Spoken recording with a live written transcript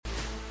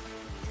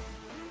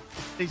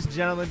Ladies and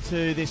gentlemen,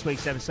 to this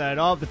week's episode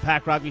of the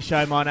Pack Rugby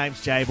Show. My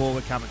name's Jay Ball.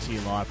 We're coming to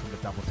you live from the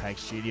Double Take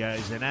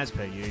Studios, and as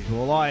per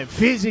usual, I am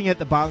fizzing at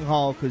the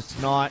bunghole because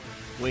tonight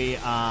we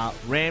are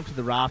rammed to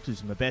the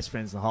rafters with my best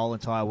friends in the whole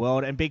entire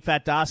world, and Big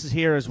Fat Das is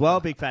here as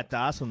well. Big Fat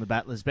Das on the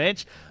battlers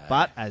bench,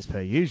 but as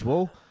per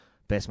usual,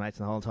 best mates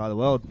in the whole entire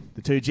world,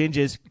 the two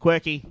gingers,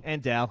 Quirky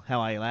and Dal. How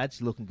are you, lads?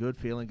 You looking good?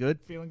 Feeling good?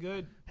 Feeling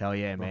good. Hell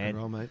yeah, man.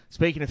 Rock and roll, mate.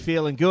 Speaking of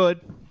feeling good,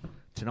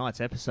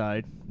 tonight's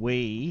episode,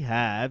 we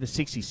have a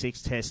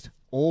 66 test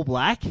All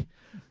Black,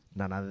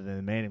 none other than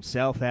the man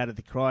himself out of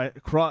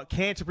the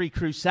Canterbury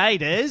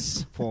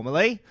Crusaders,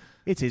 formerly.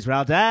 It's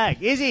Israel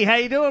Dagg. Izzy, how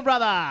you doing,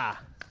 brother? I'm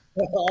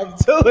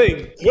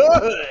doing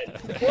good.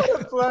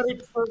 What a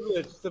bloody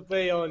privilege to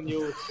be on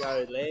your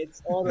show,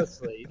 lads.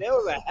 Honestly, that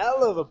was a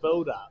hell of a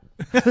build-up.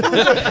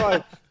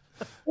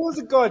 Who was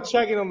the guy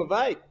chugging on the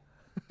vape?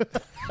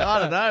 I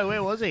don't know.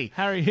 Where was he?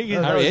 Harry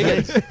Higgins.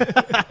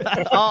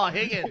 Oh,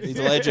 Higgins. He's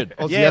a legend.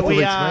 Yeah,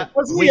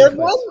 Was he in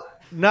one?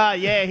 No,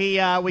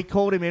 yeah, we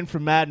called him in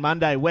from Mad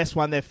Monday. West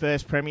won their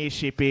first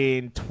premiership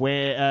in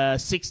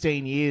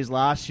 16 years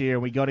last year,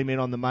 and we got him in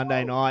on the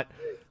Monday night.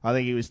 I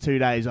think he was 2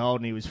 days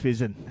old, and he was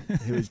fizzing.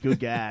 He was good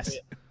gas.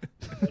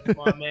 That's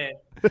my man.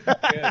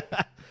 Good.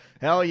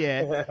 Hell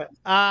yeah.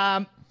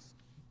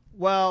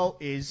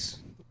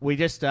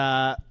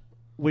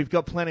 We've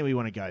got plenty we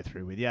want to go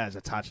through with you, as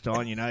I touched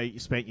on. You know, you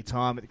spent your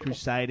time at the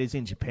Crusaders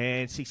in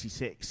Japan,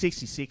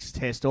 66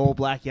 test All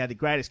Black. You had the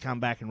greatest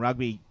comeback in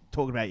rugby.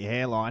 Talking about your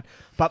hairline.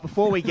 But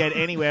before we get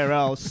anywhere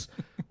else,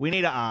 we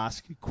need to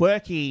ask,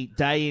 Quirky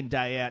day in,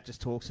 day out just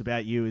talks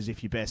about you as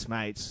if you're best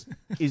mates.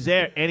 Is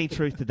there any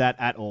truth to that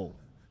at all?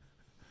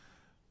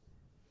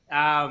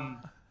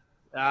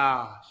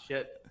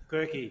 Shit.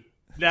 Quirky.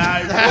 No.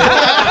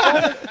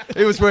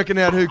 He was working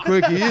out who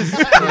Quirky is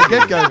from the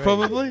get-go,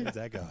 probably. Who's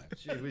that guy?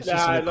 It was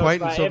just an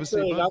acquaintance, obviously.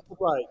 Absolutely love the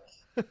bloke.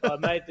 I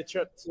made the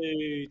trip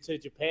to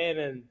Japan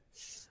in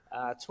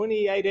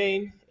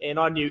 2018, and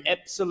I knew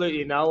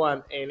absolutely no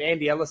one. And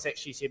Andy Ellis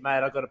actually said,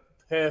 mate, I've got a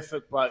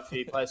perfect bloke for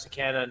you, place of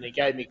Canada, and he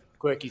gave me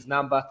Quirky's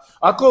number.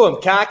 I call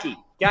him Kaki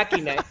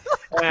name.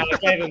 I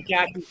gave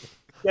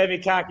me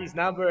Kaki's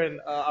number,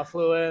 and I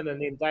flew in, and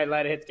then a day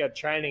later had to go to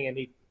training, and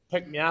he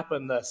picked me up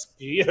in this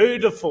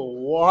beautiful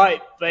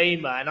white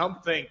Beamer, and I'm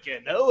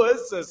thinking, who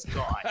is this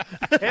guy?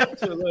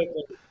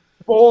 Absolutely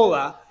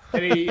baller.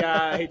 And he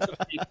took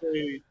me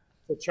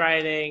to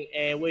training,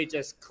 and we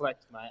just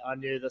clicked, mate. I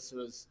knew this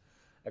was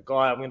a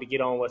guy I'm going to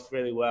get on with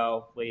really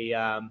well. He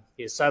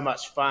was so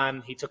much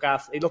fun. He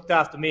looked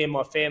after me and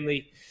my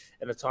family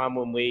at a time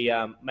when we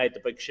made the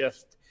big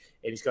shift,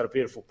 and he's got a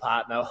beautiful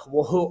partner.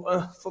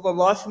 Well, for the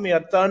life of me, I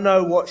don't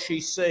know what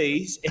she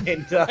sees,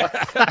 and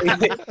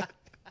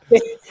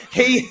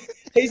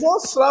he's all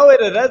slow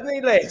at it, isn't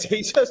he, lads?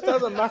 He just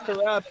doesn't muck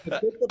around in the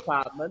tech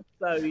department,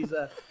 so he's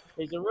a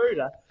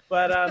rooter.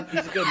 But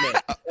he's a good man.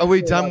 Are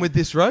we done with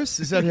this roast?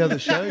 Is that how the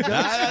show goes?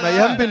 No, you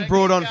haven't been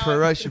brought on for a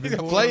roast. You've been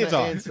plenty of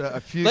time. Answer a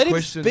few Let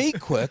questions. him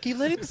speak, Quirky.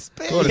 Let him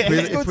speak. God,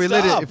 if we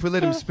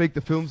let him speak,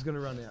 the film's going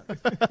to run out.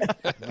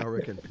 I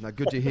reckon. No,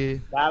 good to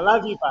hear. I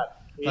love you, bud.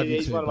 Love you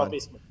He's too, one bud. of my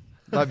best men.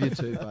 Love you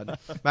too, bud.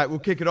 Mate, we'll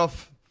kick it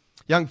off.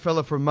 Young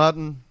fella from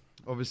Martin.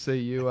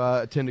 Obviously, you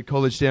attended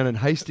college down in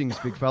Hastings,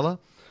 big fella,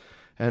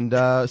 and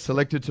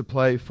selected to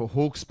play for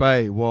Hawke's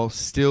Bay while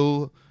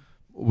still,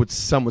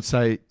 some would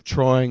say,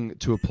 trying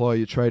to apply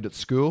your trade at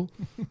school.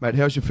 Mate,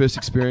 how's your first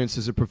experience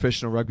as a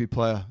professional rugby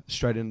player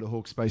straight into the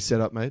Hawke's Bay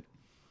setup, mate?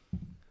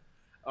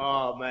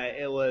 Oh, mate,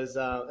 it was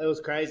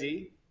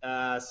crazy.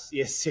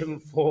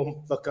 Seventh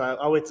form. Look,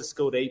 I went to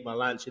school to eat my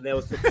lunch, and that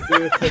was the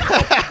perfect.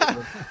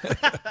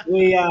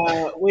 We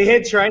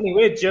had training.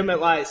 We had gym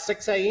at like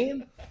 6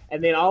 a.m.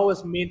 And then I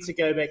was meant to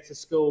go back to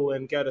school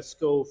and go to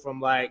school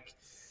from like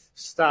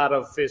start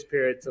of first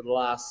period to the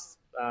last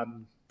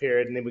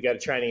period, and then we go to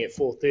training at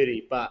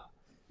 4:30. But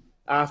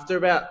after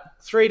about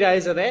 3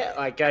 days of that,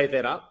 I gave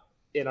that up,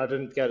 and I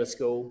didn't go to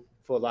school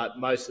for like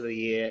most of the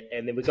year.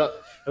 And then it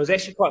was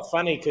actually quite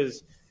funny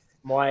because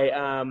my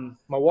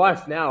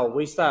wife now,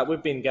 we've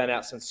been going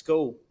out since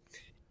school,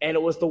 and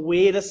it was the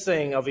weirdest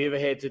thing I've ever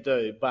had to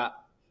do. But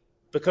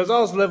because I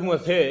was living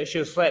with her, she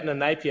was flat in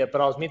Napier,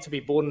 but I was meant to be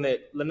boarding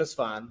at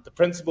Lindisfarne. The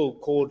principal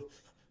called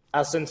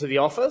us into the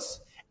office,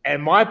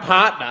 and my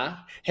partner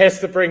has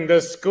to bring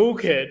this school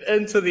kid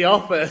into the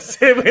office,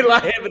 and we're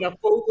like having a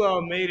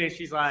full-blown meeting.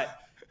 She's like,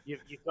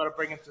 you've got to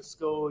bring him to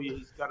school.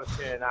 He's got to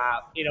turn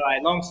up. Anyway,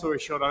 long story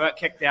short, I got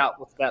kicked out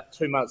with about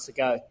 2 months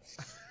ago.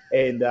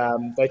 And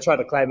they tried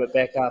to claim it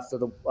back after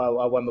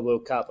I won the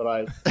World Cup, but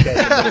I gave it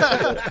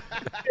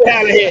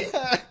out of here.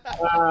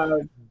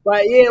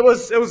 But yeah, it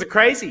was a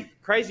crazy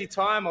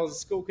time. I was a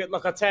school kid.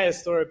 Look, I'll tell you a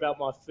story about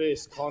my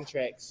first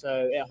contract.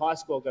 So at high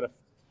school, I got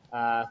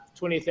a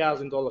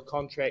 $20,000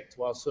 contract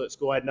while I was at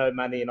school. I had no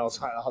money, and I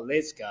was like, oh,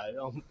 let's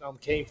go. I'm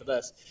keen for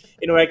this.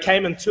 Anyway, it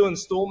came in 2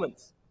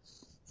 installments.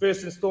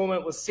 First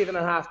installment was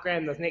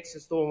 $7,500. The next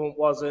installment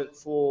wasn't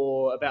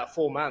for about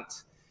 4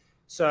 months.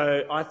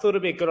 So I thought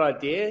it'd be a good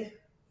idea.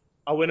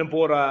 I went and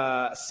bought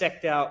a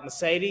sacked out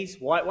Mercedes,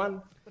 white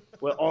one.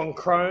 were on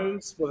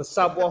chromes with a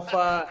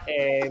subwoofer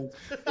and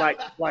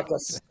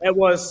it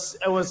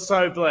was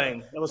so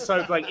bling. It was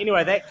so bling.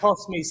 Anyway, that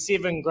cost me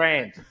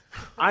 $7,000.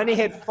 I only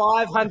had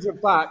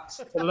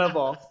 $500 to live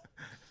off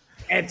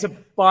and to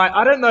buy.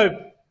 I don't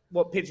know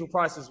what petrol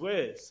prices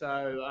were, so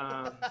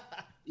I learned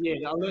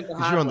the hard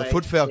way. You're on the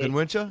Foot Falcon,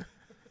 weren't you?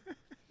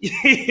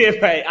 Yeah,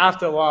 mate.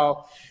 After a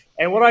while,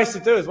 and what I used to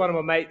do is one of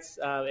my mates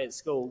at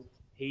school.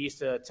 He used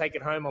to take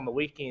it home on the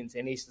weekends,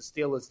 and he used to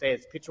steal his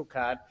dad's petrol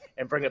card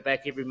and bring it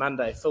back every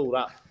Monday, filled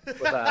up with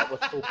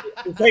full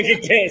tank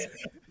of gas.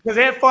 Because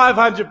that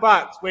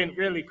 $500 went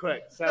really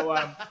quick. So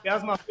that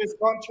was my first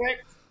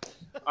contract.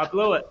 I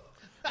blew it.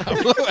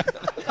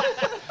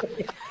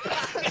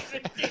 That's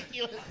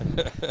ridiculous.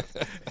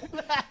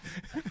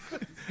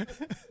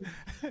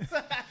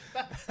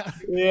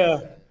 Yeah.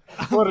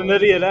 What an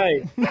idiot,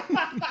 eh?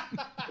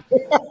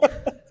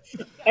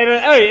 And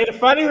the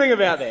funny thing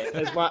about that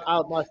is my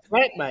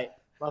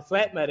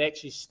flatmate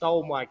actually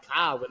stole my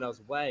car when I was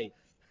away,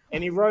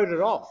 and he wrote it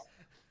off.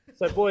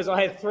 So, boys,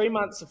 I had 3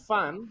 months of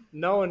fun,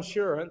 no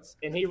insurance,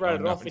 and he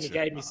wrote it off, and he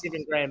gave me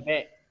 $7,000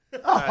 back.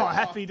 Oh,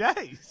 happy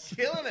days.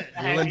 Killing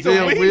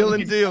it. Wheel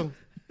and deal.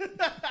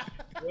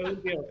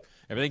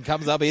 Everything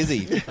comes up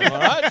easy. All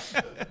right?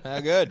 How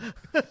good.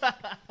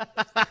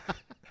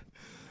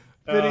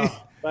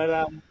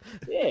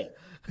 Yeah.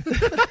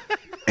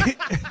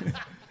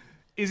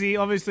 Izzy,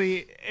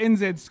 obviously,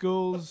 NZ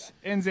schools,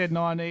 NZ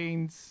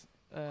 19s,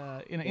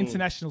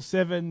 international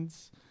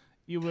sevens.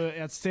 You were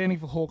outstanding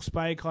for Hawke's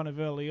Bay kind of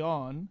early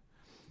on.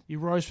 You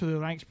rose through the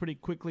ranks pretty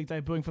quickly,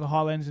 debuting for the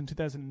Highlanders in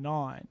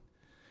 2009.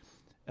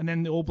 And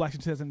then the All Blacks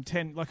in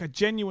 2010. Like a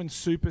genuine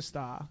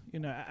superstar,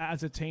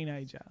 as a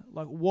teenager.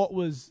 Like, what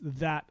was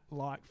that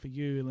like for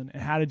you? And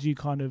how did you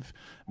kind of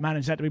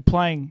manage that to be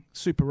playing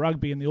Super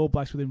Rugby in the All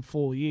Blacks within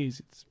 4 years?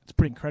 It's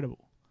pretty incredible.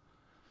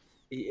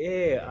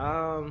 Yeah,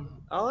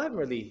 I hadn't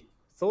really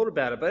thought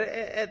about it, but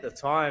at the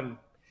time,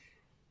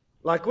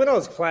 like when I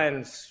was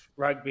playing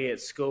rugby at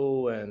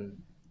school,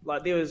 and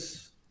like there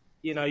was,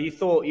 you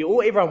thought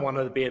everyone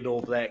wanted to be an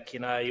All Black,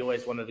 you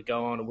always wanted to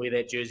go on and wear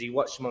that jersey,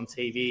 watch them on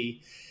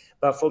TV.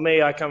 But for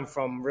me, I come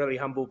from really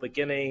humble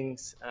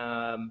beginnings,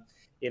 and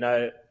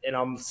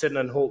I'm sitting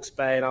in Hawke's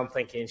Bay and I'm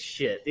thinking,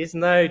 shit, there's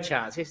no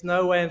chance, there's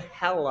no way in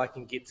hell I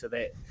can get to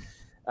that.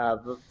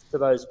 To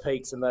those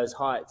peaks and those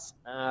heights.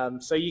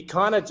 So you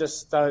kind of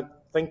just don't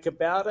think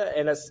about it.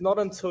 And it's not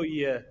until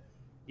you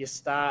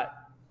start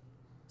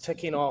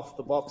ticking off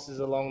the boxes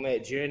along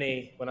that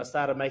journey when I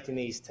started making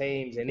these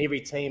teams. And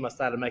every team I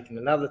started making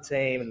another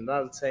team and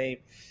another team.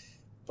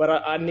 But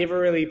I never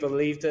really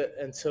believed it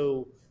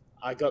until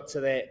I got to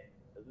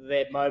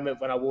that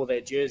moment when I wore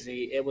that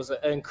jersey. It was an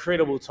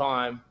incredible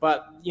time.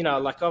 But,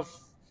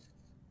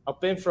 I've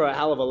been through a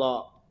hell of a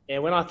lot.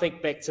 And when I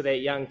think back to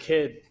that young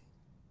kid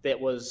that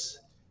was,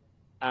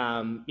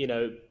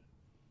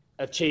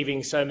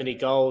 achieving so many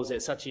goals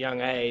at such a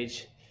young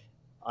age,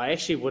 I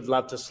actually would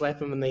love to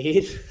slap him in the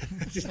head,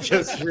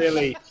 just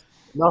really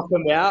knock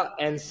him out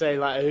and say,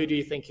 like, who do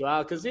you think you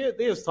are? Because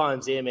there's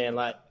times there, man,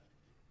 like,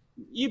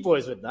 you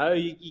boys would know,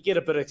 you get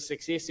a bit of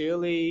success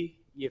early,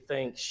 you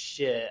think,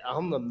 shit,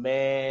 I'm the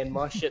man,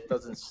 my shit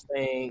doesn't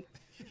stink,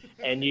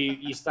 and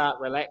you start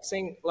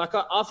relaxing. Like,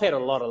 I've had a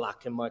lot of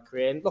luck in my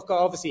career, and look, I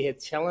obviously had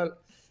talent,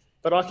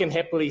 but I can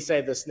happily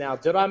say this now.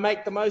 Did I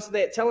make the most of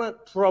that talent?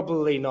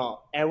 Probably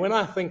not. And when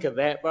I think of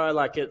that, bro,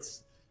 like it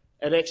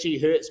actually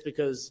hurts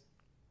because,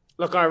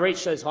 look, I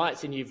reached those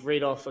heights and you've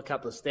read off a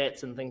couple of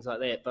stats and things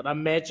like that. But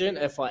imagine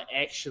if I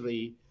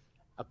actually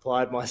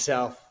applied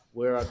myself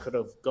where I could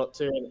have got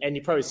to. And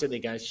you're probably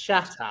sitting there going,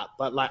 shut up.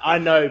 But, like, I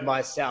know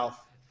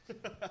myself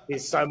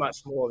there's so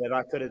much more that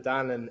I could have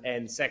done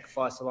and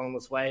sacrificed along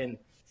this way. And,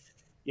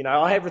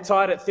 I had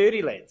retired at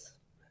 30, lads.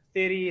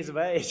 30 years of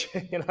age,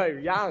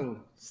 young,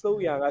 still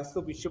young. I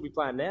should be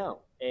playing now.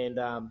 And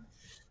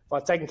if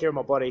I'd taken care of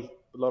my body,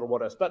 a lot of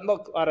what else. But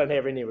look, I don't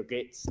have any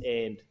regrets.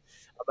 And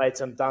I made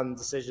some dumb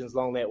decisions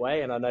along that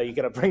way. And I know you're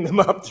going to bring them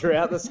up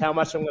throughout this. How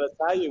much I'm going to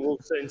tell you, we'll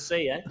soon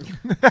see, eh?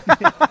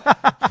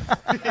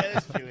 Yeah,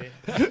 that's true.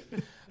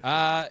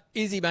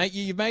 Izzy, mate,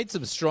 you've made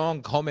some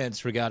strong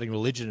comments regarding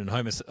religion and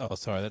homosexuality. Oh,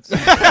 sorry, that's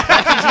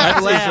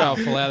Israel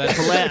Folau.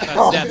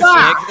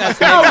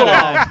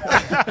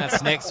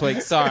 That's next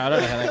week. Sorry, I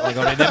don't know how that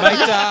got in there,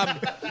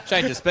 mate.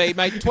 Change of speed,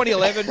 mate.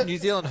 2011, New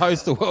Zealand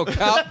hosts the World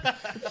Cup.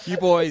 You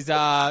boys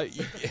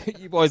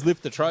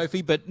lift the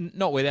trophy, but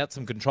not without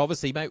some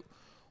controversy, mate.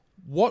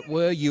 What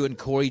were you and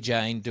Corey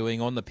Jane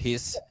doing on the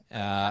piss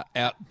out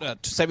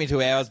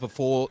 72 hours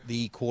before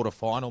the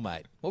quarter-final,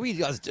 mate? What were you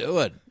guys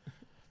doing?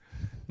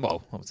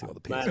 Well, obviously on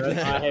the piss.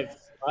 Man,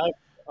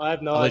 I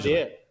have no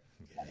idea.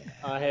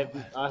 I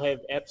have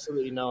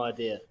absolutely no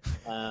idea.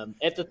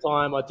 At the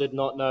time, I did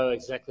not know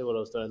exactly what I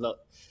was doing. Look,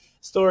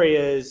 story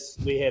is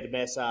we had a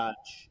massage,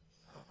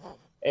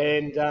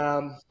 and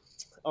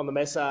on the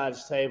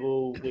massage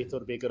table, we thought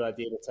it'd be a good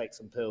idea to take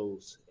some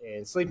pills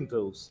and sleeping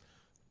pills.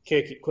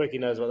 Quirky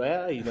knows what they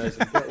are. He knows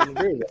them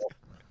very well.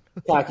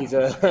 Kaki's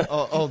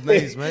old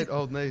knees, mate.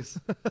 Old knees.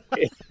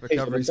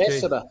 Recovery's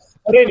key.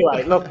 But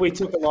anyway, look, we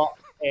took a lot.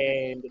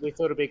 and we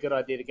thought it'd be a good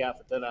idea to go out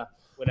for dinner.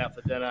 Went out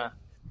for dinner,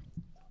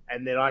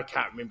 and then I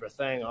can't remember a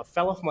thing. I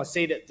fell off my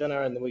seat at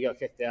dinner, and then we got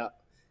kicked out,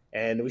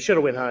 and we should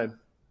have went home,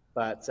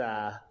 but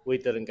we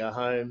didn't go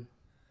home.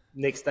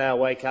 Next day, I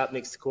wake up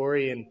next to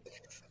Corey, and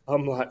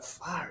I'm like,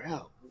 far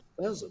out.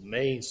 That was a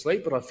mean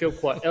sleep, but I feel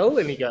quite ill.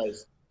 And he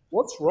goes,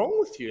 what's wrong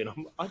with you?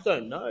 And I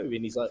don't know. And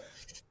he's like,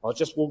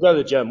 we'll go to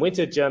the gym. Went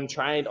to the gym,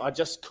 trained. I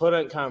just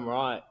couldn't come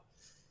right.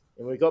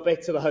 And we got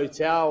back to the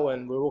hotel,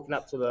 and we were walking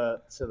up to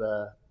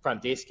the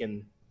front desk,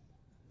 and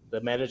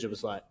the manager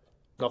was like,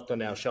 knocked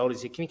on our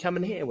shoulders. He said, can you come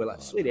in here? And we're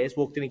like, sweet ass.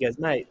 Walked in. He goes,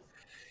 mate,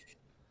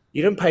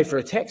 you didn't pay for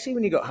a taxi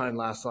when you got home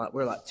last night.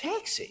 We're like,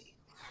 taxi?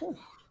 Oh,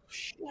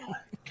 shit.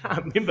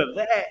 Can't remember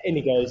that. And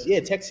he goes, yeah,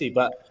 taxi.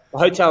 But the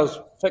hotel's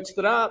fixed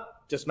it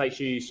up. Just make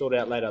sure you sort it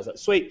out later. I was like,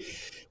 sweet.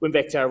 Went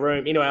back to our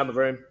room. Anyway, I'm in the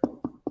room.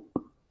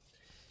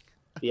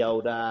 The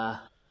old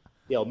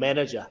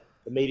manager,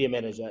 the media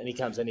manager, and he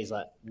comes in. He's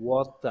like,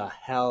 what the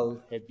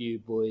hell have you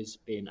boys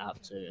been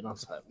up to? And I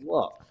was like,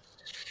 what?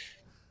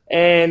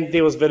 And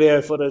there was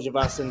video footage of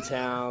us in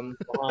town,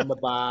 behind the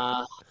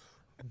bar,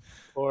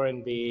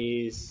 pouring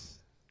beers,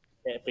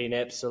 being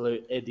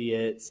absolute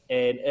idiots.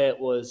 And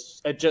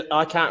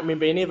I can't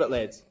remember any of it,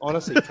 lads.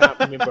 Honestly, can't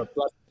remember a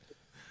blood.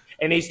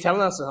 And he's telling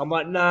us, I'm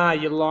like, nah,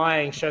 you're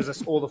lying. Shows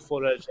us all the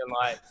footage, and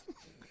like,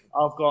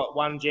 I've got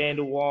one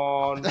jandal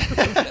on,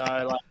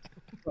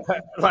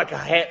 like a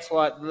hat's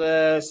like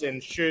this,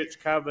 and shirts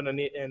covered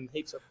and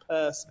heaps of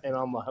piss, and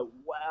I'm like,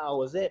 wow,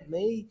 was that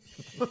me?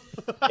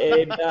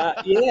 And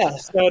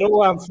so it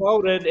all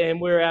unfolded,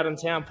 and we're out in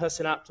town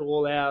pissing up to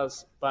all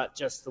hours, but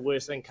just the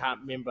worst thing,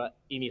 can't remember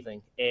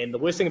anything. And the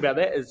worst thing about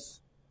that is,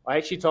 I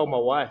actually told my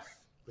wife.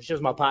 She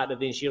was my partner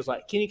then. She was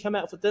like, can you come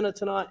out for dinner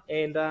tonight?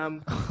 And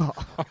one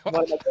of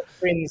my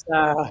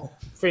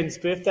friend's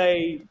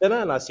birthday dinner.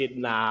 And I said,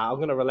 nah, I'm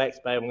going to relax,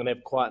 babe. I'm going to have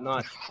a quiet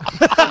night.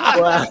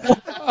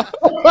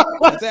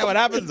 That's how it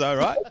happens, though,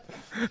 right?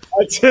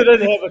 I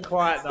didn't have a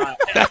quiet night.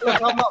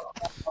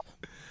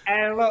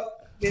 Look,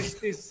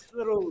 there's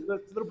little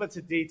bits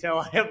of detail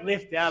I have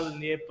left out in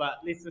there,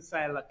 but let's just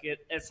say, look,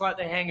 it's like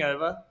The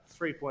Hangover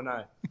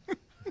 3.0.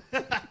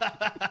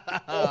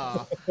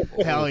 Oh,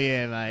 hell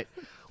yeah, mate.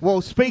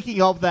 Well,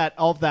 speaking of that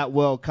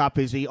World Cup,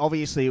 Izzy,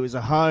 obviously it was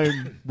a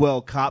home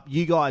World Cup.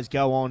 You guys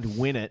go on to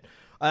win it.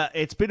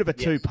 It's a bit of a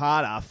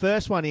two-parter.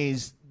 First one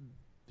is,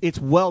 it's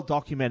well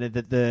documented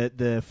that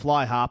the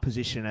fly half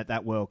position at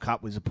that World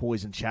Cup was a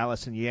poison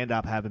chalice, and you end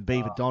up having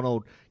Beaver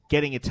Donald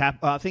getting a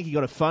tap. I think he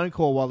got a phone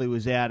call while he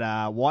was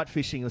out white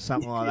fishing or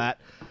something like that,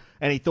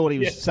 and he thought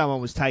someone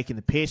was taking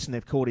the piss, and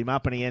they've called him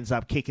up, and he ends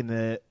up kicking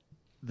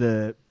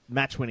the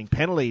match-winning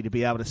penalty to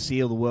be able to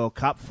seal the World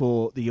Cup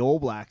for the All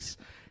Blacks.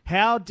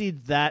 How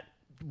did that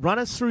run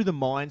us through the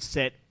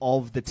mindset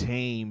of the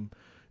team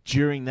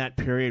during that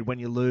period when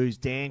you lose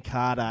Dan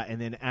Carter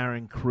and then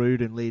Aaron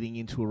Cruden leading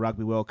into a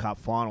Rugby World Cup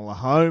final, a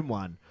home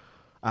one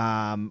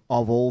of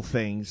all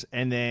things?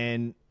 And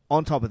then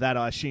on top of that,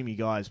 I assume you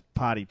guys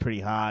partied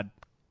pretty hard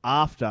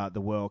after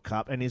the World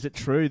Cup. And is it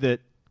true that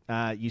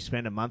you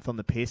spent a month on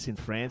the piss in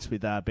France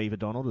with Beaver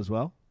Donald as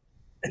well?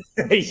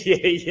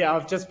 Yeah.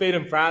 I've just been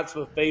in France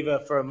with Beaver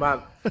for a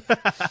month,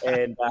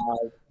 and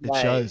it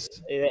shows.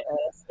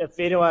 If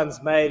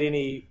anyone's made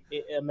any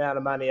amount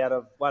of money out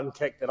of one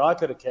kick that I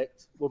could have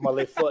kicked with my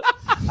left foot,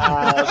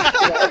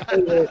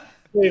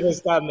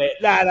 Beaver's done that.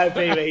 No,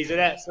 Beaver, he's an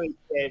absolute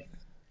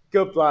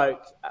good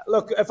bloke.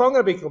 Look, if I'm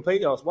going to be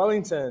completely honest,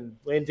 Wellington,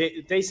 when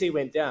DC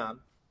went down,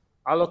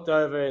 I looked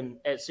over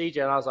at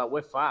CJ and I was like,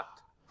 we're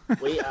fucked.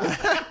 We are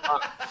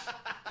fucked.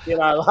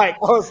 I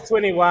was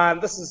 21.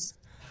 This is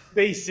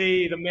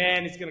BC, the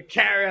man is going to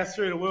carry us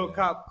through the World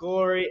Cup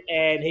glory,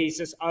 and he's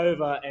just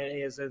over, and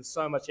he is in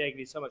so much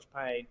agony, so much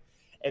pain,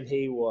 and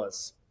he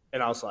was.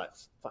 And I was like,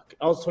 fuck.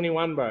 I was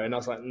 21, bro, and I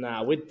was like,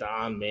 nah, we're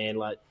done, man.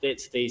 Like,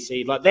 that's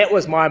DC. Like, that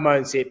was my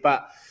mindset,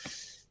 but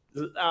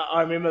I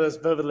remember this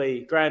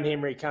vividly. Graham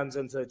Henry comes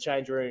into the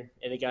change room,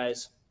 and he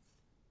goes,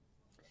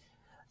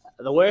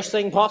 the worst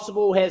thing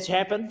possible has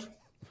happened.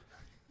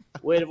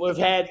 We've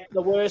had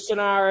the worst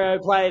scenario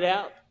played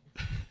out.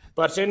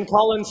 But in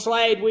Colin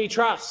Slade, we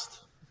trust.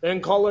 In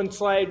Colin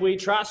Slade, we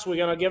trust. We're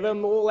going to give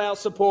him all our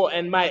support.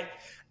 And, mate,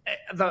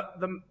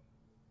 the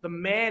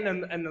man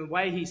and the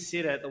way he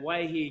said it, the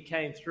way he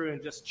came through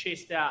and just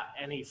chest out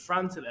and he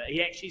fronted it,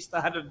 he actually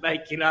started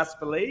making us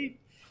believe.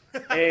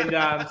 And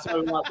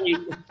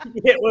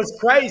it was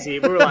crazy.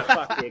 We were like,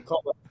 fuck yeah,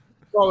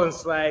 Colin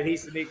Slade,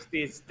 he's the next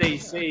best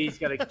DC. He's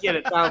going to get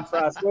it done for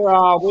us.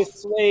 We're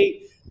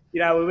sweet. We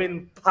went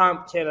and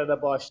pumped Canada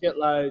by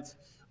shitloads,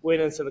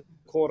 went into the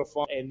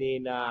quarterfinal, and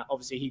then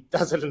obviously he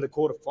does it in the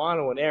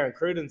quarterfinal, and Aaron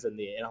Cruden's in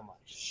there, and I'm like,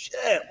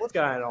 shit, what's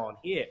going on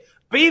here?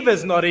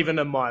 Beaver's not even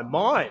in my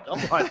mind.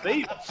 I'm like,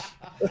 Beaver?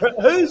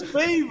 Who's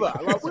Beaver?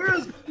 Like, where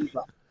is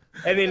Beaver?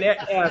 And then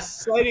our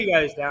Slady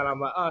goes down. I'm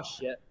like, oh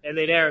shit! And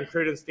then Aaron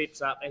Cruden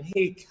steps up, and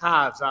he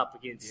carves up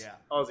against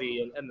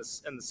Aussie in the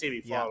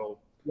semi-final.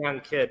 Yeah. Young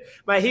kid,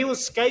 mate. He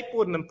was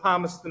skateboarding in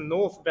Palmerston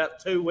North about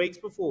 2 weeks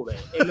before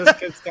that, and this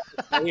kid's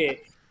coming here.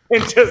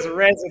 and just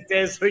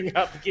razzle-dazzling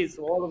up against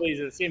the Wallabies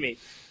in the semi.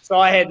 So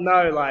I had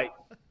no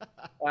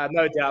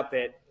doubt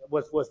that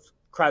with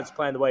Cruds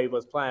playing the way he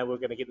was playing, we were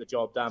going to get the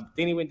job done. But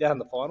then he went down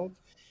the final,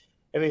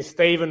 and then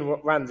Stephen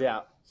runs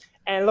out.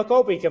 And look,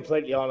 I'll be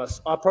completely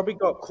honest. I probably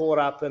got caught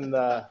up in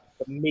the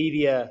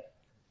media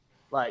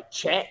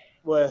chat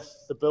with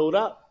the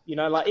build-up.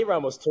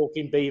 Everyone was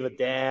talking Beaver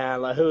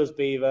down. Who is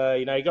Beaver?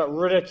 He got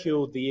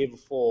ridiculed the year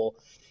before.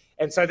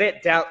 And so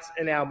that doubts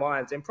in our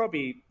minds, and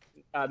probably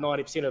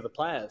 90% of the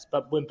players.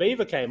 But when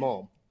Beaver came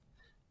on,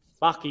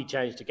 he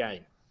changed the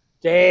game.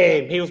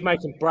 Damn, he was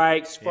making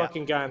breaks,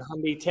 fucking going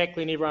Humvee,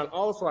 tackling everyone. I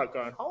was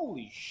going,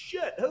 holy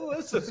shit, who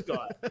is this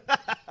guy?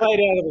 Played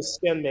out of his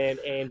skin, man,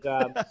 and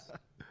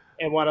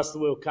won us the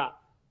World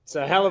Cup.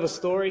 So hell of a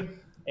story.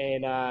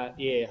 And,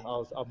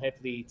 I'm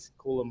happy to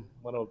call him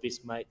one of my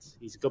best mates.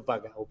 He's a good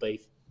bugger, old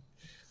Beef.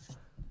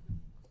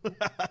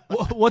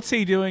 What's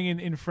he doing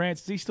in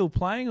France? Is he still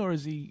playing, or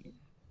is he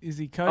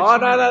coaching? Oh,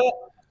 no.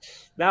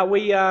 No,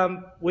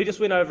 we just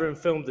went over and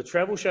filmed the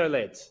travel show,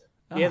 lads.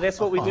 Yeah, that's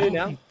what we do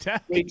now.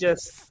 We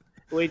just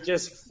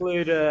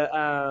flew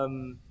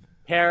to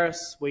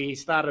Paris. We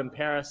started in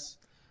Paris,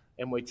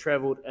 and we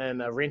travelled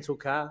in a rental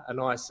car, a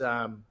nice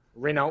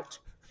Renault,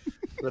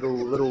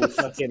 little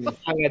fucking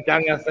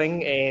hunga-dunga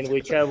thing, and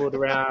we travelled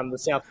around the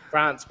south of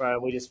France, bro.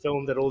 And we just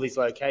filmed at all these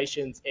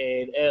locations,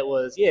 and it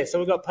was so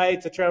we got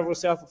paid to travel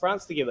south of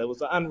France together. It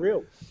was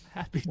unreal.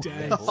 Happy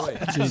days.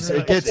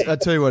 Jeez, I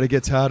tell you what, it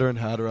gets harder and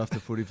harder after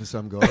footy for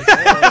some guys.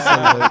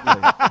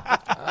 Absolutely.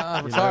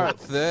 Retire at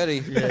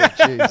 30. Yeah,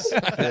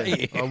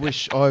 jeez. Yeah. I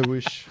wish.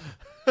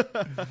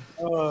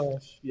 Oh,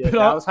 yeah,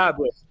 that was hard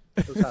work.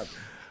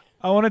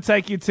 I want to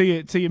take you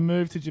to your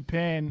move to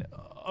Japan.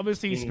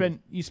 Obviously,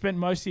 you spent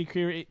most of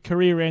your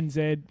career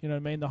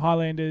NZ. The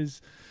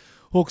Highlanders,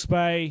 Hawke's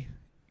Bay,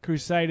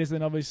 Crusaders,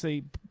 and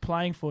obviously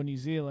playing for New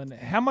Zealand.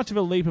 How much of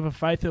a leap of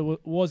faith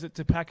was it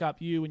to pack up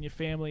you and your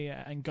family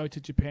and go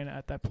to Japan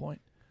at that point?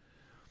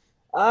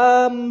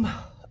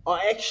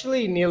 I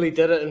actually nearly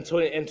did it in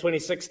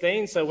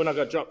 2016. So when I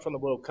got dropped from the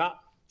World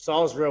Cup, so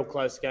I was real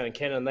close to going to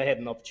Canada. And they had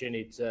an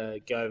opportunity to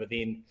go over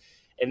then.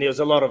 And there was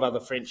a lot of other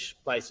French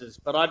places,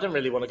 but I didn't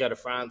really want to go to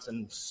France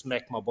and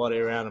smack my body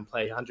around and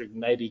play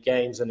 180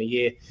 games in a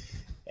year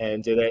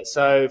and do that.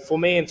 So for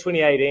me in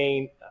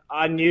 2018,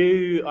 I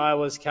knew I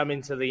was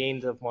coming to the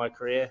end of my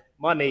career.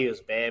 My knee was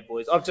bad,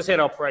 boys. I've just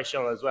had an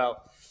operation on it as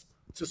well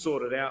to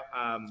sort it out.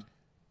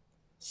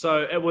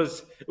 So it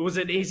was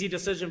an easy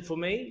decision for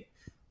me,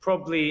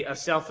 probably a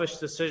selfish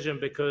decision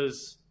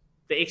because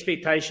the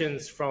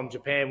expectations from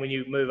Japan when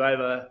you move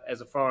over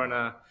as a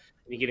foreigner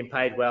and you're getting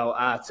paid well,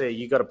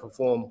 you got to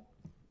perform.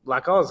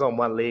 Like I was on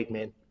one leg,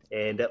 man,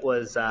 and it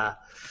was a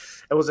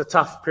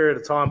tough period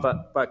of time.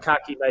 But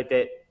Kaki made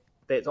that.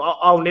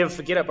 I'll never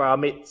forget it, bro. I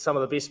met some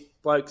of the best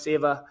blokes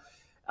ever.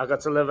 I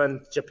got to live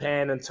in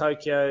Japan and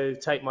Tokyo,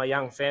 take my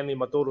young family.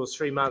 My daughter was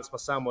 3 months. My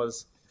son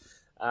was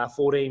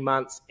 14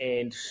 months,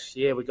 and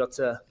we got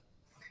to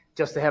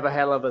have a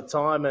hell of a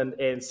time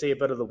and see a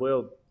bit of the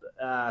world.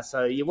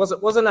 So it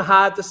wasn't a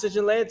hard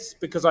decision, lads,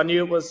 because I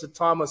knew the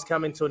time was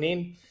coming to an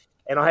end.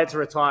 And I had to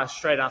retire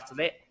straight after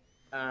that.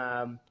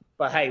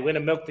 But hey, when I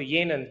milked the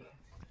yen and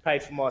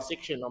paid for my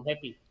section, I'm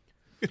happy.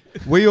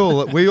 We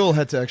all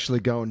had to actually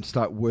go and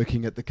start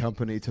working at the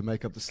company to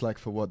make up the slack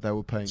for what they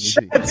were paying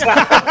Izzy at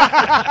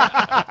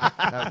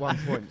one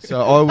point.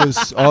 So I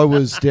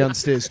was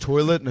downstairs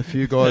toilet, and a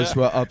few guys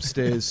were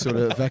upstairs sort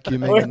of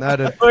vacuuming and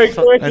that, and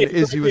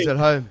Izzy was at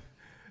home.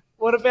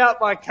 What about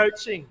my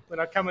coaching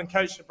when I come and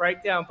coach the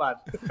breakdown, bud?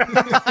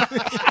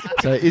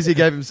 So Izzy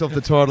gave himself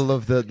the title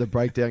of the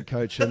breakdown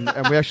coach, and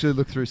we actually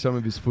looked through some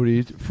of his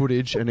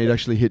footage, and he'd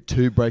actually hit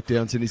 2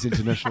 breakdowns in his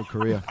international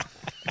career.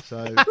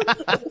 So,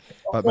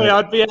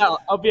 I'd be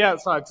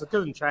outside because I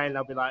couldn't train.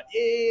 I'd be like,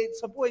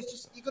 so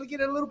boys, you got to get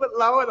it a little bit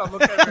lower. And I'll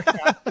look over and give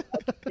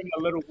him a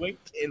little wink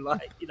and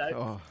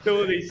do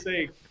all these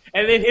things.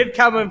 And then he'd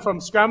come in from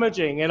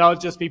scrummaging, and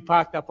I'd just be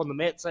parked up on the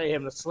mat, say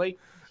having a sleep.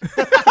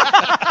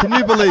 Can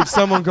you believe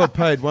someone got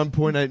paid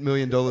 $1.8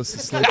 million to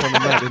sleep on the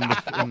mat?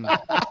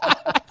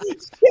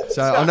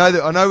 So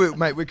I know,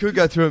 mate. We could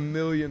go through a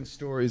million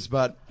stories,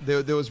 but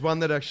there was one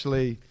that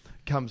actually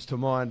comes to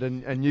mind,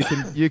 and you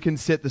can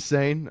set the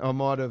scene. I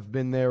might have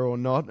been there or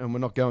not, and we're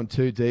not going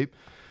too deep,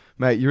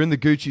 mate. You're in the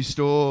Gucci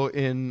store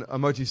in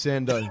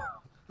Omotesando.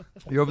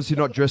 You're obviously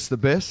not dressed the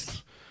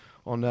best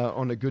on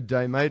a good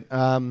day, mate.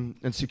 And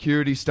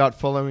security start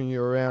following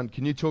you around.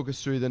 Can you talk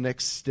us through the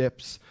next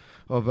steps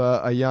of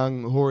a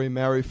young Hori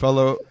Maori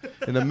fellow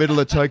in the middle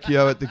of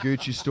Tokyo at the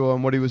Gucci store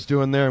and what he was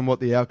doing there and what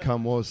the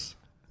outcome was?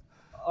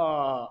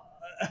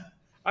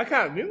 I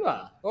can't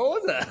remember.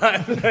 What was it?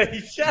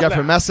 Go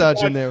for a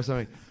massage in there or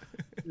something.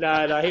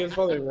 No, he was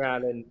following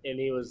around and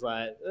he was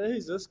like,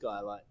 who's this guy?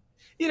 Like,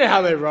 you know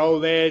how they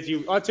roll there.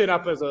 I turn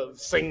up as a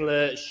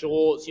singlet,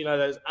 shorts,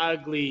 those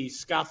ugly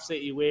scuffs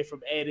that you wear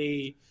from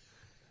Eddie.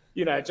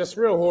 Just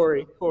real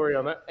hoary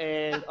on it.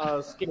 And I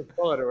was getting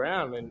followed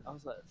around, and I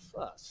was like,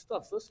 fuck,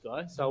 stuff this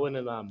guy. So I went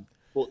and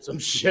bought some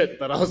shit,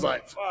 but I was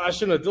like, fuck, I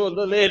shouldn't have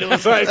done that. It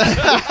was like,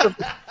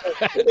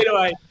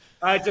 anyway,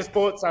 I just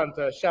bought some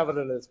to shove it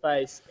in his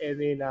face, and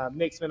then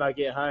next minute I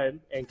get home,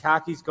 and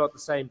Kaki's got the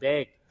same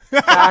bag.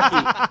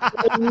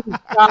 Kaki,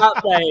 start,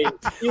 mate.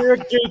 You're a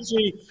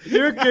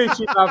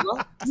Gucci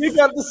brother. You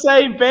got the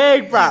same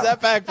bag, bro.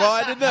 That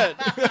backfired, didn't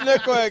it?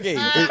 Look, quirky.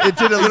 It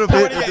did a little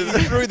bit.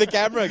 He threw the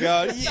camera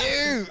going,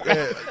 you.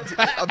 Yeah,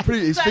 I'm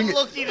pretty. His That finger,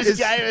 look you just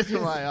gave us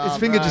away. his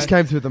finger just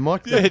came through the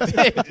mic. There.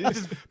 It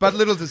did. But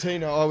little does he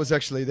know, I was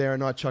actually there,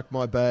 and I chucked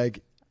my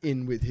bag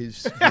in with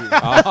his. Gear.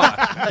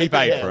 Oh, he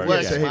paid for it.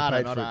 work So Yeah. he smarter,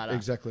 paid not for it. harder.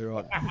 Exactly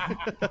right.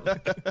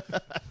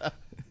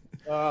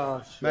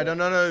 Oh, shit. Mate,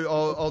 no,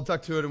 I'll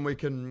duck to it and we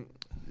can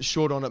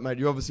short on it, mate.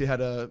 You obviously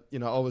had I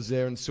was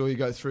there and saw you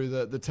go through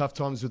the tough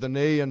times with the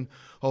knee, and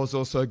I was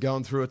also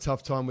going through a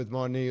tough time with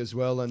my knee as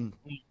well. And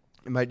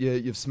mate,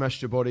 you've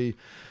smashed your body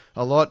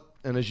a lot,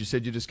 and as you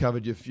said, you just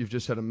covered you've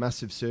just had a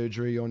massive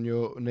surgery on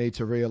your knee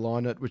to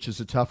realign it, which is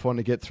a tough one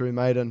to get through,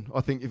 mate. And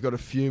I think you've got a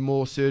few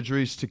more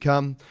surgeries to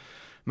come,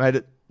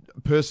 mate.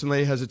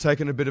 Personally, has it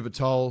taken a bit of a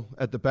toll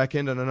at the back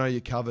end? And I know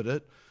you covered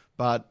it,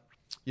 but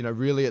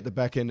really at the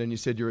back end, and you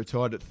said you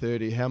retired at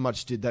 30. How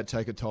much did that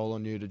take a toll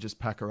on you to just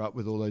pack her up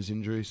with all those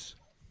injuries?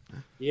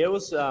 Yeah, it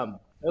was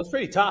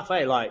pretty tough,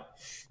 eh? Like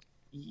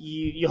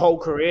your whole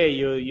career,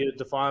 you're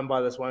defined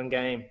by this one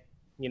game.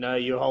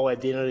 Your whole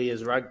identity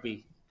is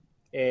rugby,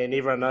 and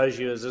everyone knows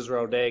you as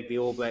Israel Dagg, the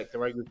All Black, the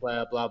rugby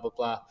player, blah blah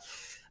blah.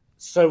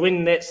 So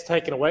when that's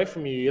taken away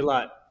from you, you're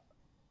like,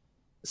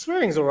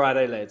 swearing's all right,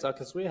 eh, lads? I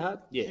can swear hard.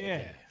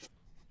 Yeah.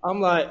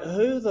 I'm like,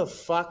 who the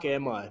fuck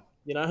am I?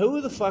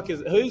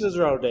 Who's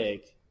Israel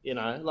Dagg?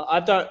 I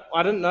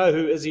didn't know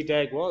who Izzy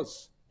Dagg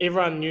was.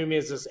 Everyone knew me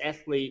as this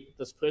athlete,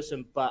 this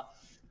person, but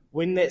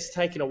when that's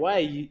taken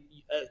away,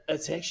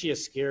 it's actually a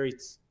scary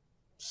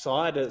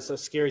side. It's a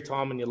scary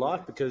time in your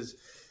life because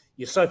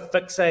you're so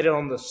fixated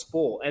on the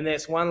sport, and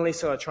that's one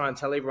lesson I try and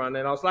tell everyone.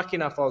 And I was lucky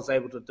enough I was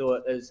able to do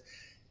it. Is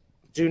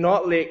do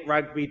not let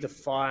rugby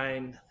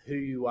define who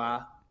you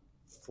are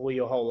for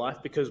your whole life,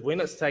 because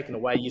when it's taken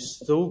away, you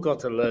still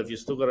got to live. You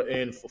still got to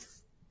earn for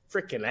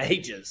freaking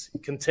ages,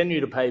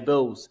 continue to pay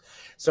bills.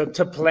 So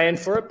to plan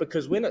for it,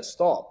 because when it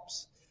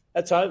stops,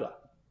 it's over.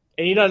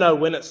 And you don't know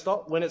when it's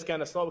going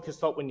to stop. It can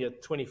stop when you're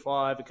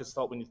 25, it can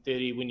stop when you're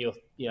 30, when you're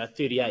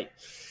 38.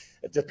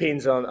 It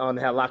depends on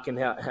how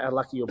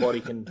lucky your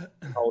body can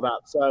hold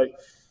up. So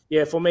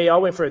yeah, for me, I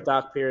went through a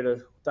dark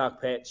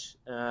patch.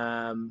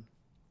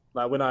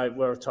 Like when I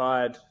were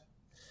retired,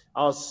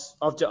 I've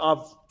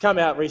come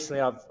out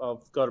recently.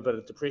 I've got a bit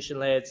of depression,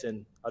 lads,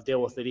 and I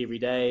deal with it every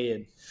day.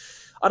 And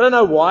I don't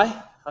know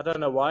why,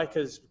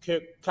 because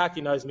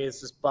Kaki knows me as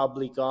this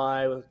bubbly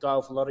guy with a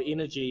lot of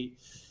energy.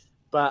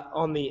 But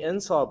on the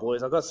inside,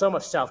 boys, I've got so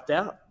much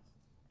self-doubt.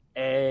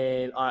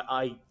 And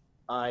I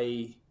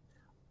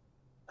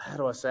how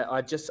do I say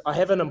it? I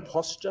have an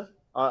imposter.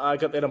 I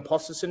got that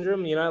imposter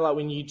syndrome, like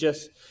when you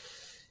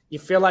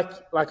feel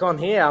like on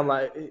here, I'm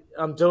like,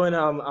 I'm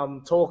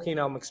talking,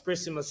 I'm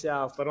expressing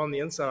myself, but on the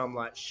inside, I'm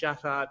like,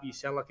 shut up, you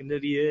sound like an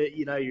idiot,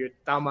 you're a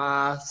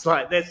dumbass.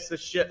 Like, that's the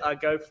shit I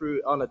go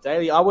through on a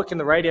daily. I work in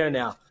the radio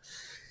now,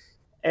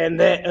 and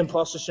that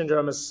imposter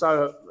syndrome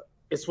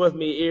it's with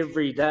me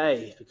every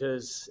day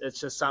because it's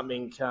just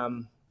something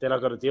that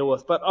I've got to deal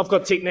with. But I've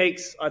got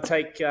techniques. I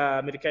take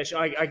medication.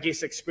 I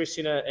guess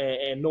expressing it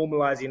and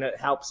normalizing it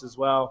helps as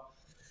well.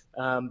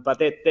 But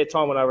that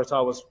time when I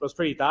retired was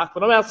pretty dark.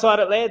 But I'm outside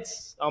it,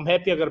 lads. I'm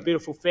happy. I've got a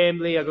beautiful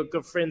family. I've got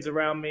good friends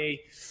around me.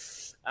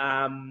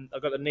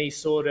 I've got the knee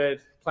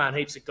sorted, playing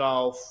heaps of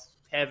golf,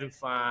 having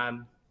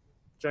fun,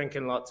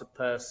 drinking lots of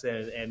piss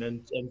and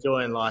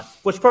enjoying life,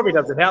 which probably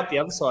doesn't help the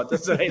other side,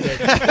 does it?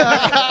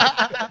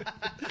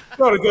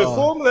 Not a good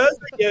formula,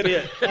 is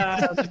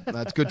it?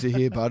 That's good to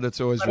hear, bud.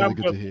 It's always really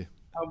good to hear.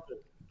 I'm good.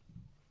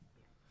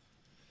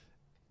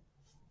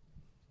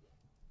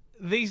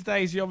 These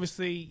days, you're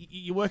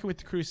working with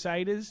the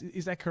Crusaders.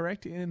 Is that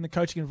correct? In the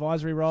coaching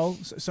advisory role,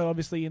 so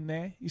obviously in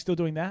there, you're still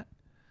doing that.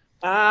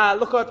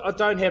 Look, I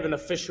don't have an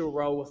official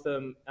role with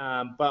them,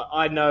 but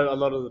I know a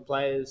lot of the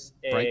players.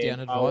 Breakdown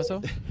advisor,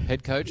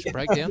 head coach,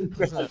 breakdown.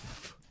 No,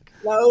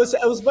 it was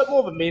a bit more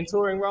of a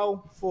mentoring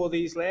role for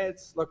these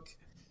lads. Look,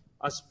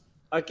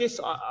 I guess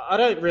I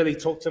don't really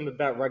talk to them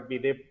about rugby.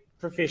 They're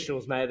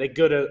professionals, mate. They're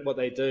good at what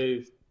they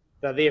do.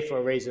 They're there for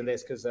a reason.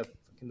 That's because they're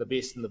the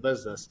best in the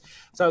business.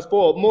 So it's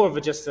more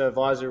of just an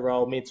advisory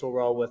role, mentor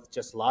role with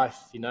just life,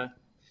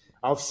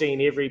 I've seen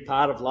every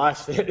part of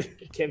life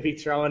that can be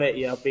thrown at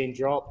you. I've been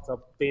dropped. I've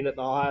been at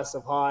the highest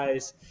of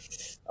highs.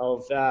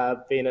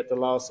 I've been at the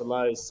lowest of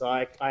lows. So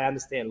I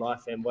understand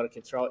life and what it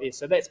can throw at you.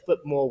 So that's a bit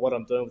more what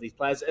I'm doing with these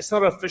players. It's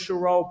not an official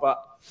role,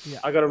 but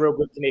I got a real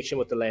good connection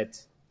with the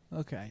lads.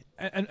 Okay.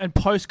 And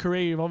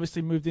post-career, you've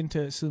obviously moved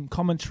into some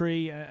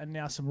commentary and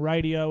now some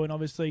radio. And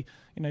obviously,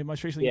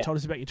 most recently you told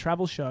us about your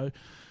travel show.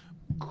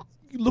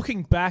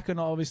 Looking back, and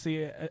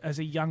obviously as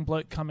a young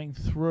bloke coming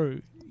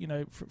through,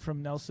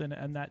 from Nelson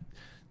and that,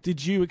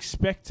 did you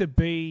expect to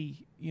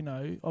be,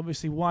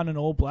 obviously an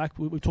All Black?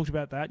 We talked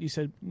about that. You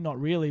said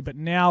not really, but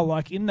now,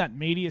 like in that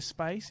media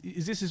space,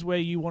 is where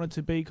you wanted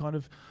to be, kind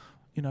of,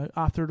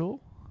 after it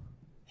all?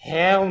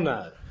 Hell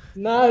no.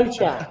 No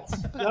chance.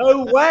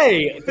 No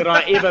way did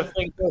I ever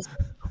think this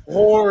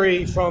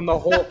hoary from the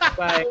Hawke's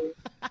Bay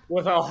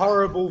with a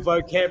horrible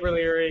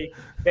vocabulary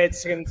that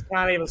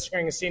can't even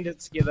string a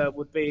sentence together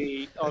would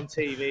be on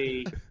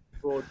TV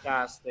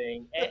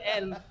broadcasting.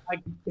 And I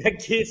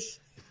guess,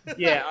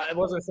 yeah, it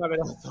wasn't something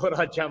I thought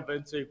I'd jump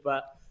into,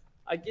 but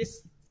I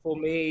guess for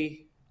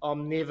me,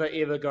 I'm never,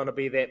 ever going to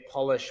be that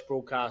polished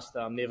broadcaster.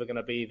 I'm never going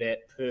to be that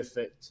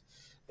perfect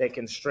that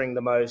can string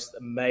the most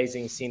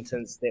amazing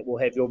sentence that will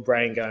have your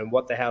brain going,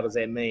 what the hell does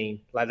that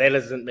mean? Like, that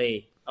isn't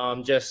me.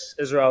 I'm just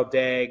Israel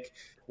Dagg.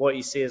 What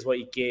you see is what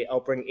you get. I'll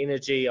bring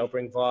energy. I'll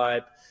bring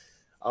vibe.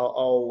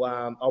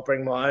 I'll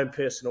bring my own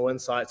personal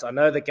insights. I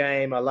know the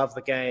game. I love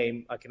the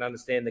game. I can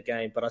understand the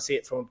game, but I see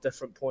it from a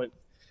different point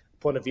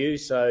of view.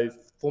 So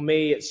for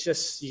me, it's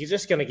just, you're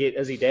just going to get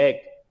Izzy Dagg.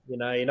 You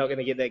know, you're not going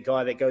to get that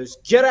guy that goes,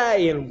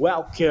 "G'day and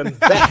welcome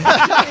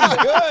back." He's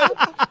good.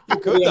 You're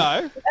good,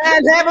 though.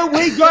 And haven't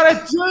we got a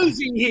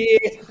doozy here?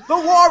 The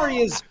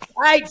Warriors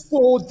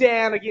 8-4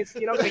 down against.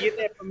 You're not going to get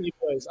that from me,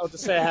 boys. I'll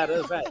just say how it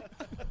is, eh?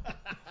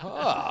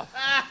 Oh,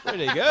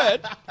 pretty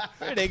good.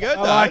 Pretty good,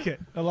 though.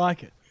 I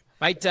like it.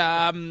 Mate,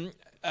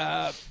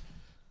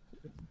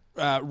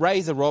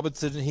 Razor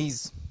Robertson,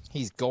 he's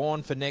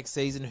gone for next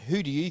season.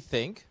 Who do you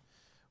think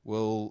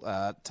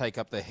will take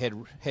up the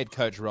head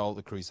coach role at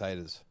the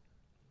Crusaders?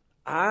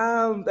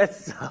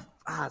 It's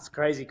a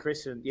crazy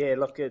question. Yeah,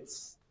 look,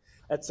 it's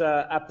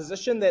a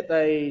position that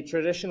they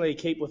traditionally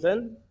keep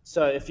within.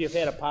 So if you've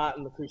had a part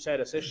in the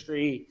Crusaders'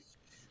 history,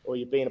 or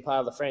you've been a part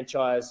of the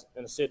franchise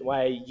in a certain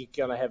way, you're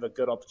going to have a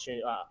good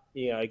opportunity.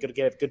 You're going to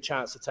get a good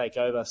chance to take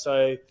over.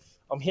 So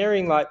I'm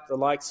hearing like the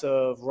likes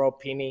of Rob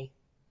Penny.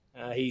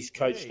 He's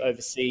coached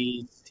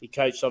overseas. He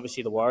coached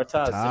obviously the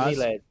Waratahs, didn't he,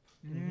 lad?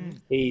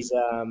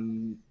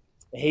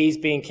 He's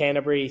been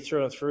Canterbury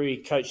through and through. He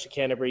coached the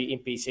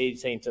Canterbury NPC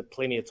team to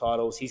plenty of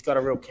titles. He's got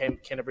a real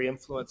Canterbury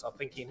influence. I'm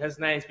thinking his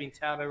name's been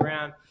touted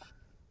around.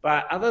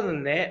 But other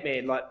than that,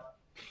 man, like,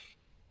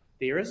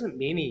 there isn't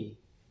many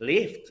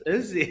left,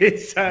 is there?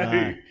 So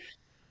no.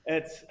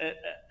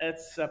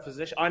 It's a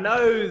position. I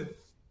know,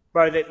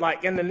 bro, that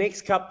like in the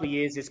next couple of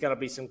years, there's going to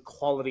be some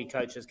quality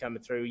coaches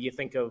coming through. You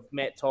think of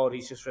Matt Todd,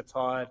 he's just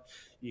retired.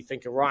 You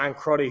think of Ryan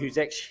Crotty, who's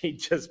actually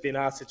just been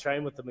asked to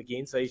train with them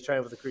again. So he's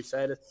training with the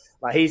Crusaders.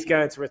 Like, he's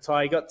going to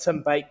retire. You got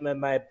Tim Bateman,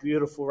 mate,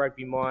 beautiful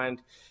rugby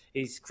mind.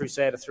 He's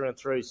Crusader through and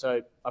through.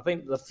 So I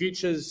think the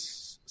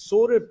future's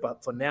sorted,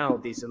 but for now,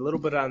 there's a little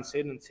bit of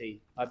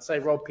uncertainty. I'd say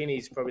Rob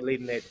Penny's probably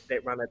leading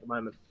that run at the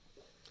moment.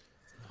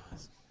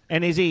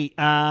 And Izzy,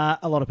 a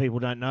lot of people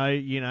don't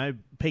know,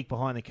 peek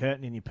behind the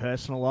curtain in your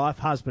personal life,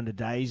 husband to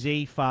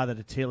Daisy, father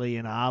to Tilly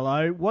and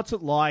Arlo. What's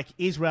it like,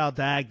 Israel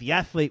Dagg, the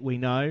athlete we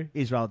know,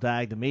 Israel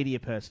Dagg, the media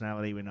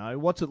personality we know,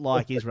 what's it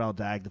like, Israel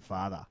Dagg, the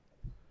father?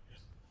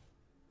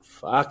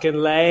 Fucking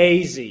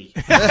lazy.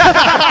 All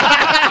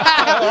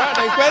right,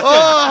 next question.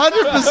 Oh,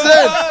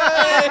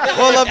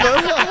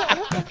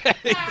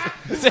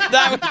 100%. Said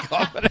that with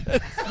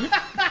confidence.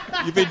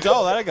 You've been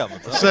told that a couple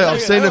of times. So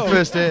I've seen it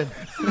firsthand.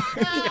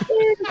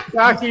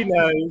 Sharky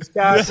knows.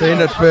 Seen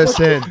it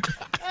firsthand.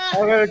 I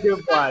got a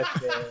good wife,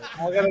 man.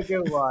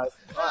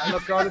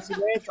 Look, honestly,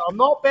 man, I'm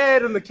not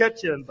bad in the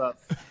kitchen, but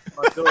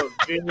I do it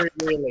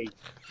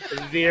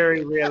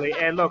very rarely.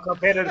 And look, I've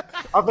had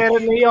a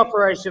knee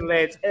operation,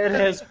 lads. It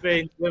has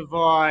been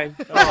divine.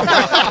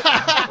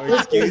 Oh,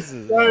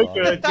 excuses. So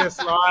good,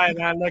 just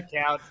lying on the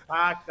couch,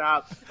 parked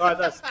up like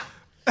this.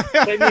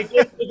 Can you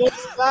get to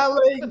this,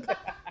 darling?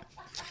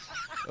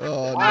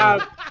 Oh,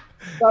 no.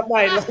 But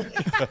mate, look,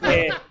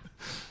 yeah,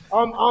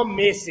 I'm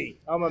messy.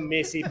 I'm a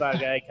messy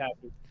bugger, eh,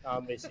 Kapi?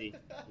 I'm messy.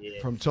 Yeah.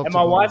 From top and to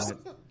bottom.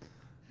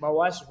 My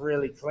wife's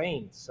really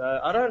clean, so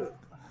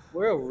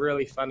we're a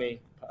really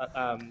funny,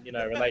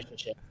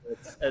 relationship.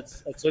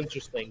 It's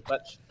interesting,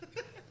 but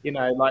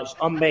like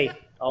I'm me.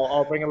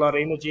 I'll bring a lot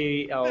of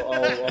energy.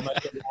 I'll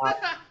make it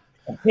laugh,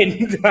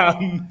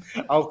 and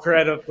I'll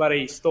create a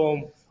bloody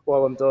storm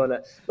while I'm doing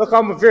it. Look,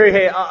 I'm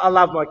I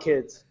love my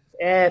kids.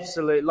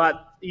 Absolutely. Like,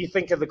 you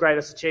think of the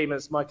greatest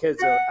achievements, my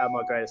kids are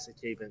my greatest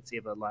achievements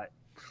ever. Like,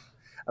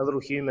 a little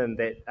human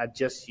that are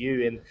just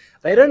you, and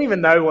they don't even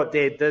know what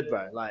Dad did,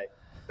 bro. Like,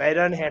 they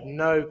don't have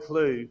no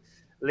clue.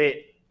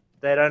 They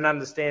don't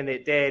understand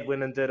that Dad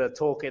went and did a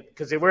talk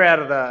because they were out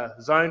of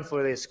the zone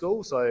for their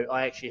school, so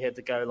I actually had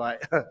to go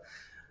like,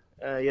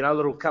 a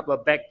little couple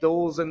of back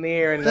doors in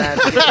there, and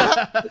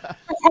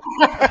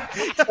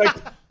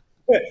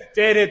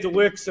Dad had to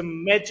work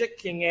some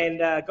magic and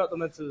got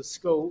them into the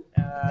school.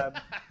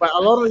 But a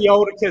lot of the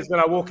older kids, when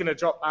I walk in and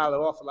drop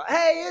Arlo off, are like,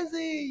 "Hey,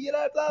 Izzy,"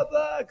 blah,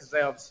 blah, because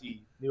they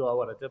obviously knew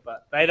what I did,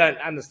 but they don't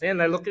understand.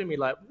 They look at me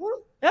like,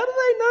 "What? How do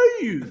they know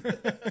you?"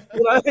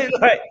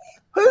 Like,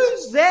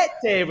 who's that,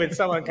 Dad, when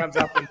someone comes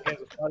up and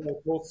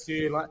talks to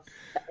you, like,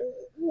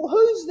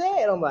 who's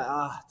that? I'm like,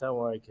 don't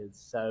worry, kids.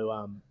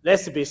 So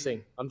that's the best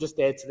thing. I'm just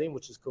Dad to them,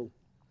 which is cool.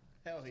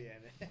 Hell yeah,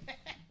 man.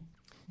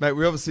 Mate,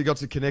 we obviously got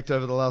to connect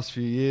over the last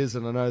few years,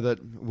 and I know that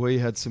we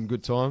had some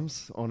good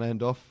times on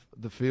and off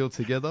the field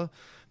together.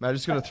 Mate, I'm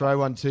just going to throw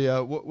one to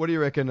you. What do you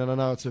reckon? And I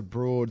know it's a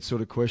broad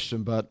sort of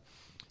question, but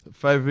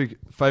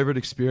Favorite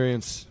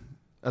experience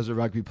as a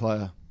rugby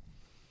player,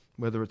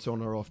 whether it's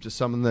on or off, just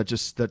something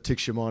that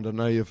ticks your mind. I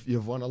know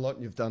you've won a lot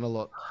and you've done a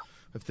lot.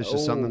 If there's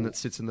just something that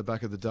sits in the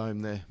back of the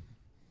dome there.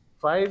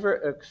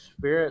 Favorite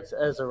experience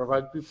as a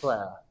rugby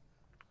player?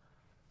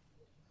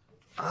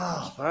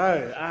 Oh,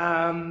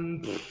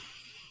 bro.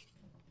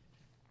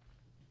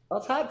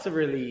 It's hard to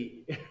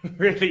really.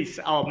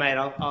 Oh man,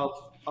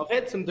 I've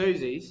had some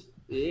doozies.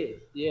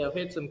 Yeah, I've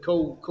had some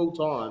cool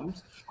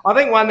times. I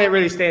think one that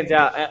really stands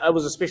out. It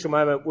was a special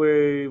moment where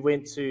we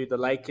went to the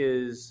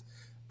Lakers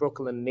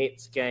Brooklyn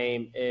Nets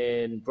game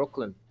in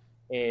Brooklyn,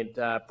 and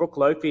Brook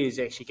Lopez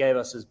actually gave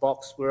us his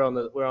box. We're on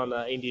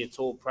the India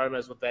tour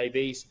promos with the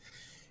ABs.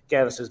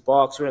 Gave us his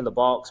box. We're in the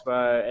box,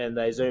 bro, and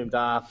they zoomed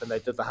up and they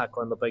did the huck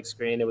on the big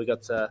screen, and we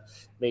got to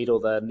meet all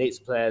the Nets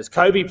players.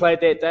 Kobe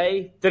played that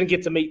day. Didn't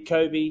get to meet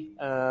Kobe.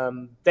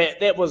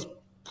 That was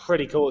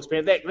pretty cool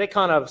experience. That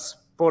kind of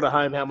brought it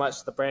home how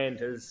much the brand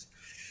is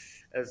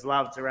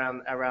loved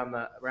around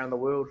the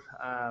world,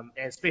 and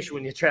especially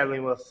when you're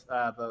traveling with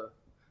the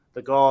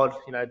god,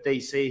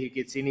 DC, who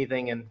gets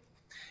anything and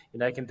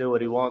can do what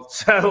he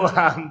wants. So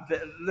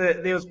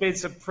there's been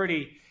some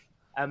pretty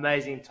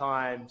amazing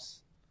times.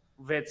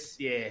 That's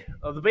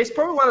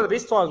probably one of the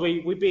best times.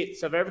 We beat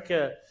South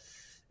Africa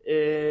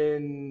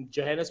in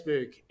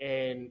Johannesburg,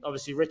 and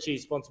obviously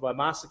Richie's sponsored by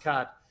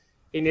MasterCard.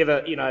 He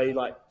never,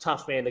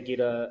 tough man to get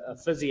a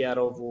fizzy out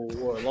of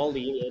or a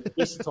lolly at the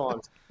best of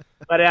times.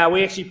 But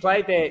we actually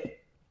played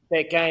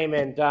that game,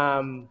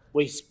 and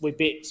we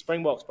beat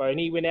Springboks, bro.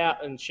 And he went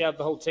out and shouted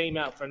the whole team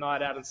out for a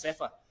night out in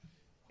Safa.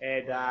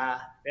 And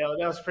that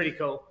was pretty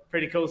cool.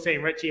 Pretty cool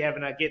seeing Richie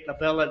having to get the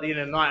bill at the end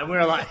of the night. And we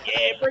were like,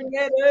 yeah, bring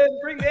that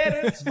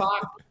in.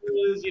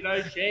 Sparklers,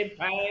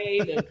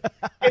 champagne. And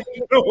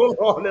it all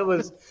on. It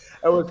was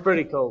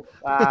pretty cool.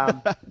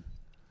 But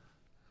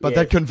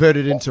that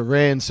converted into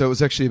rand, so it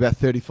was actually about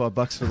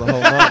 $35 for the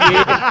whole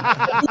night.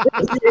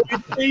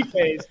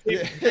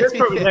 That's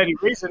probably the only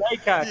reason they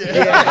can't.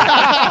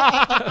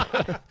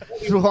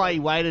 That's why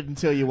he waited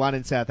until you won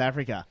in South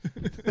Africa.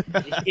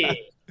 Yeah.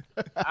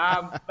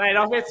 Mate,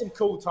 I've had some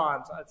cool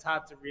times. It's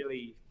hard to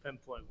really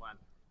pinpoint one.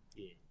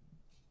 Yeah.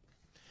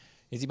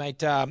 Izzy,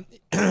 mate,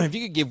 if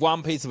you could give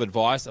one piece of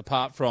advice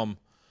apart from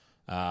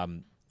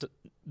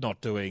not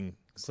doing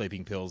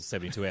sleeping pills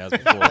 72 hours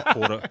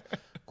before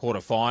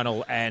quarter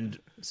final and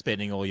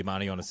spending all your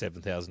money on a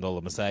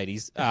 $7,000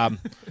 Mercedes,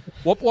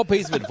 what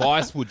piece of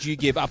advice would you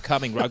give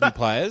upcoming rugby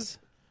players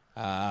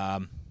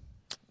for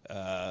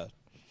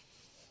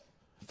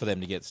them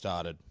to get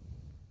started?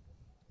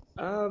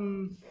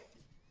 I'm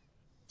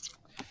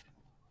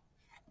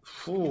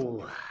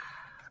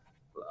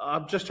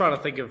just trying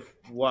to think of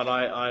what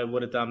I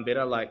would have done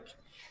better.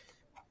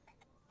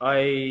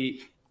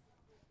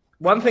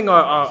 One thing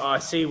I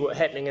see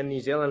happening in New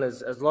Zealand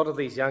is a lot of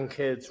these young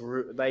kids,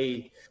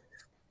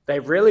 they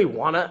really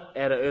want it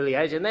at an early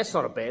age, and that's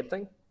not a bad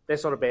thing.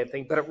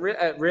 But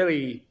it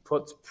really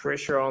puts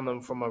pressure on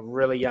them from a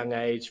really young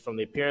age, from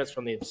their parents,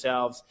 from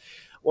themselves.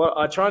 Well,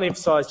 I try and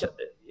emphasize,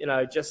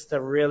 just to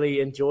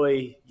really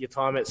enjoy your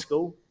time at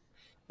school.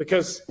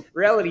 Because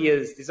reality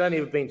is there's only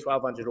ever been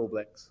 1,200 All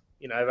Blacks,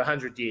 over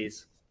 100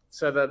 years.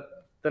 So the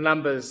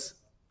numbers,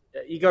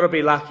 you got to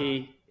be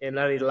lucky, and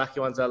only the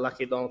lucky ones are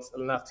lucky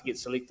enough to get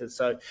selected.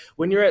 So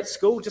when you're at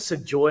school, just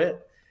enjoy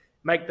it,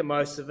 make the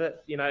most of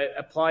it.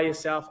 Apply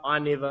yourself. I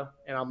never,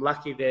 and I'm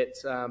lucky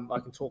that I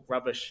can talk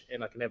rubbish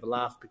and I can have a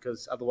laugh,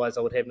 because otherwise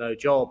I would have no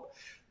job.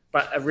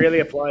 But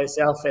really apply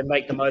yourself and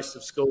make the most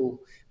of school,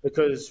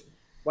 because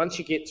once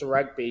you get to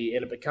rugby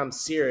and it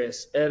becomes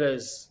serious, it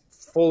is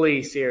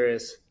fully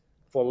serious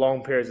for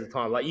long periods of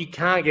time. Like, you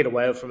can't get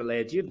away from it,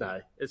 lads.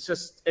 It's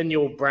just in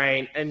your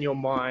brain, in your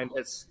mind.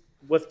 It's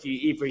with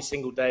you every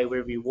single day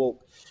wherever you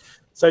walk.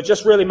 So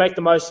just really make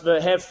the most of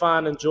it, have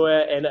fun, enjoy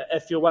it, and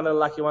if you're one of the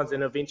lucky ones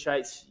that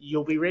eventuates,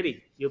 you'll be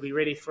ready. You'll be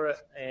ready for it,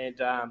 and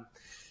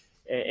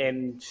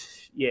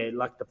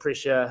the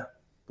pressure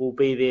will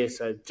be there.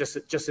 So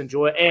just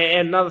enjoy it.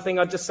 And another thing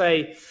I'd just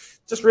say,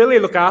 just really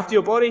look after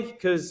your body,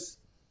 because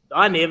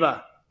I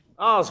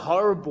was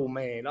horrible,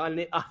 man.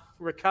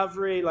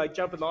 Recovery,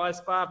 jumping the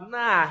ice bath.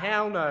 Nah,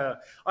 hell no.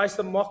 I used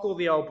to mock all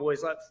the old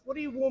boys. What are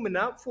you warming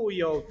up for,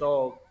 you old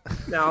dog?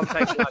 Now I'm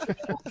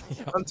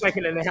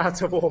taking an hour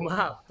to warm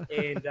up.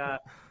 And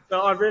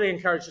so I'd really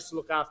encourage just to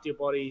look after your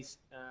bodies,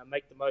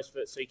 make the most of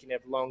it so you can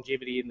have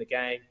longevity in the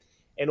game,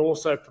 and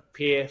also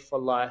prepare for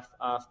life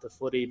after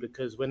footy,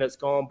 because when it's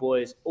gone,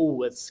 boys,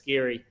 it's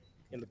scary,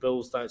 and the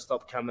bills don't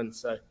stop coming.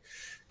 So you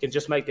can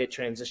just make that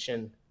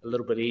transition a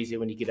little bit easier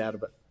when you get out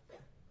of it.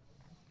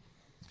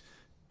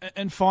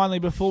 And finally,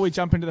 before we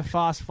jump into the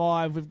Fast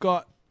Five, we've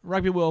got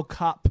Rugby World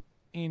Cup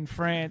in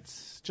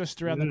France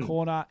just around the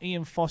corner.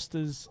 Ian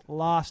Foster's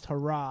last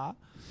hurrah.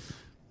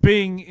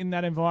 Being in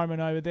that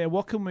environment over there,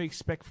 what can we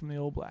expect from the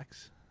All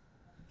Blacks?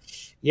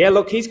 Yeah,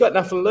 look, he's got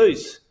nothing to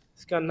lose.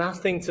 He's got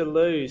nothing to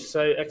lose.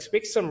 So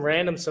expect some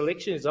random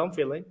selections, I'm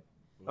feeling.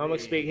 I'm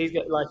expecting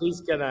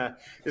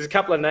there's a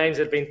couple of names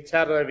that have been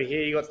touted over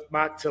here. You got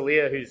Mark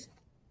Talia, who's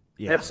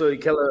Absolutely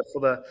killer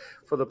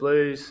for the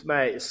Blues,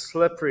 mate.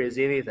 Slippery as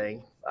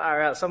anything.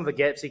 Far out. Some of the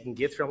gaps he can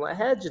get through. I'm like,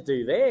 how'd you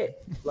do that?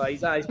 Like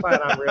he's playing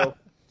unreal.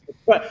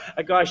 But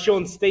a guy,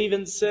 Sean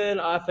Stevenson,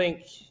 I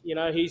think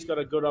he's got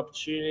a good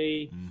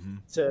opportunity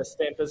to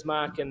stamp his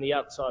mark in the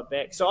outside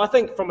back. So I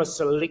think from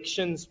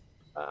selection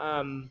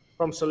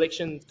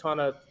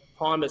kind of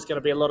time, it's going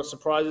to be a lot of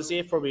surprises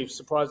here. Probably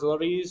surprise a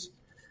lot of you.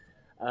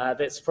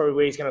 That's probably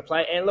where he's going to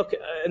play. And look,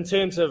 in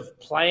terms of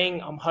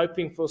playing, I'm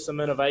hoping for some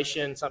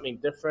innovation, something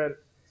different.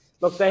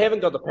 Look, they haven't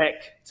got the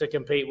pack to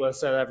compete with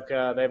South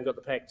Africa. They haven't got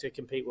the pack to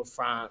compete with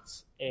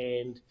France.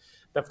 And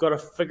they've got to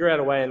figure out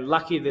a way. And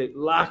lucky,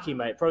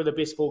 mate, probably the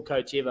best full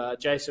coach ever,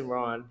 Jason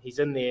Ryan. He's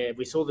in there.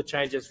 We saw the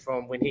changes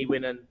from when he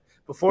went in,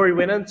 before he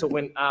went in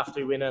to after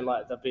he went in,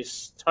 like the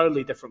best,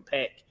 totally different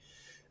pack.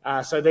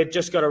 So they've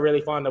just got to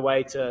really find a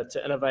way to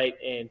innovate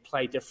and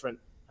play different.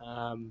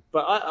 But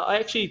I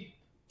actually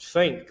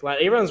think,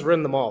 like, everyone's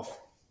written them off.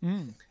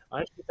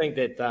 I actually think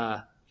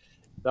that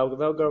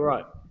they'll go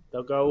right.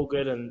 They'll go all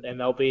good and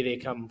they'll be there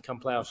come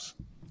playoffs.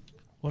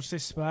 Watch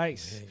this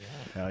space.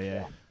 Hell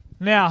yeah.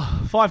 Now,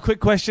 5 quick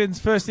questions.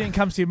 First thing that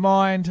comes to your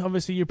mind.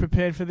 Obviously, you're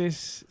prepared for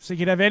this, so you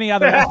could have any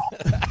other.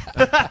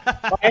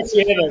 I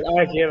actually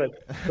haven't.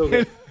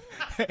 Cool.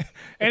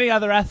 Any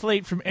other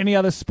athlete from any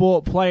other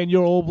sport playing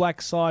your All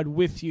Black side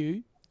with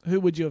you, who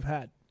would you have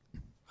had?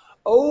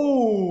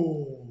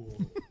 Oh,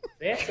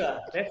 that's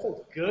a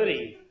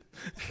goodie.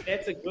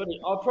 That's a goodie.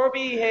 I'll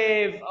probably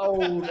have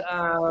old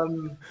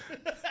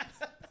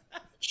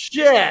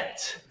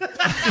shit.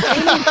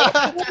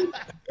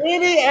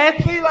 Any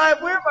athlete,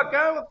 like, where am I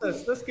going with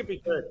this? This could be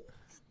good.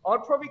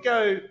 I'd probably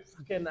go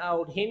fucking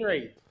old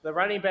Henry, the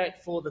running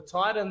back for the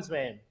Titans,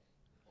 man.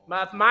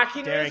 Mark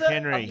Henry. Derrick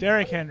Henry.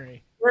 Derrick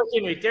Henry.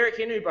 Derrick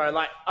Henry, bro.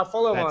 Like, I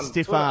follow him on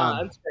stiff Twitter,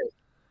 arm. Instagram.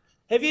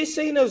 Have you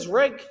seen his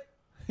rig?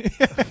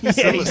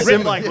 Yeah, he's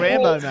ripped like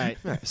Rambo, mate.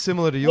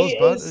 Similar to yours, He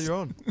bud. is You're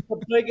on.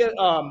 the biggest.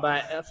 Oh,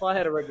 mate, if I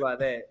had a rig like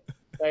that,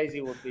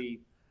 Daisy would be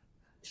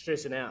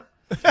stressing out.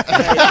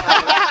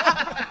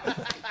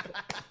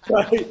 So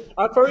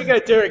I'd probably go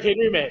Derrick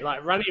Henry, man,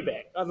 like running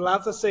back. I'd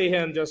love to see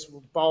him just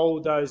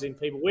bulldozing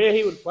people. Where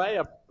he would play,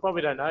 I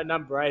probably don't know,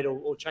 number 8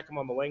 or chuck him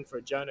on the wing for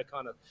a Jonah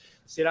kind of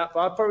setup.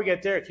 But I'd probably go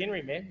Derrick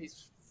Henry, man.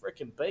 He's a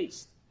freaking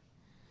beast.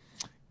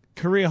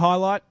 Career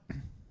highlight?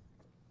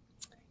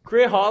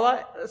 Career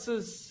highlight? This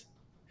is...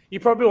 You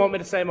probably want me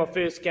to say my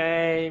first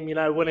game,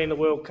 winning the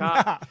World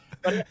Cup.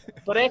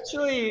 But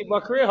actually, my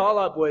career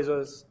highlight, boys,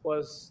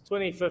 was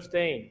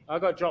 2015. I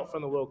got dropped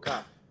from the World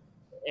Cup.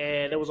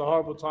 And it was a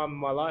horrible time in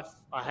my life.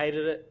 I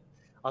hated it.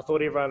 I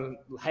thought everyone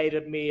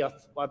hated me. I'd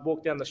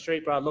walk down the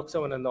street, but I'd look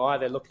someone in the eye.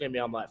 They're looking at me.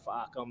 I'm like,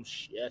 fuck, I'm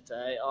shit,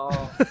 eh?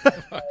 Oh.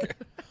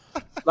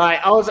 Like,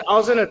 I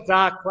was in a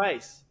dark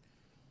place.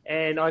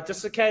 And I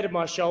dislocated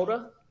my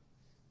shoulder.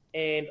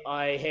 And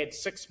I had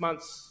 6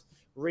 months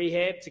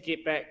rehab to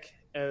get back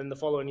in the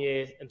following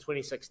year in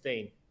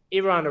 2016.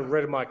 Everyone had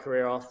written my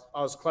career off.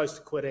 I was close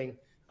to quitting.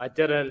 I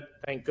didn't.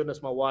 Thank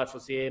goodness my wife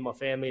was there, my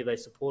family, they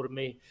supported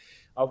me.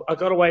 I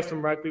got away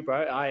from rugby,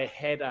 bro. I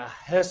had a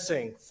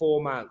hissing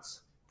 4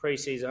 months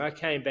pre-season. I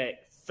came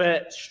back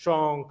fit,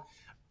 strong,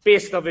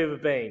 best I've ever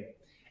been.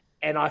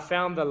 And I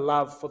found the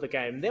love for the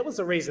game. That was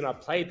the reason I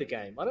played the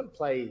game. I didn't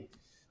play...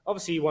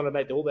 Obviously, you want to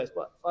make the All Blacks,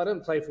 but I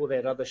didn't play for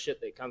that other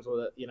shit that comes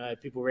with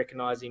it. People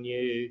recognizing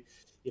you,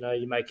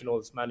 you're making all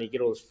this money, you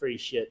get all this free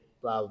shit,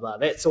 blah, blah, blah.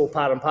 That's all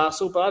part and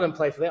parcel, but I didn't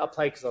play for that. I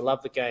played because I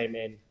love the game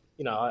and,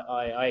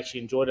 I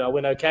actually enjoyed it. I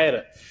went okay at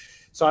it.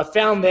 So I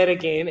found that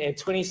again. In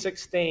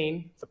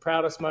 2016, the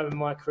proudest moment of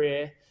my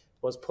career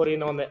was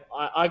putting on that.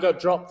 I got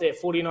dropped at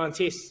 49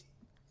 tests.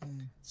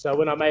 So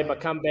when I made my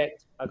comeback,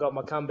 I got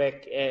my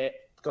comeback,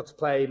 got to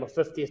play my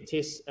 50th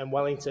test in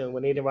Wellington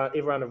when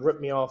everyone had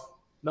ripped me off.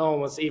 I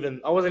wasn't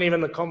even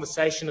in the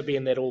conversation to be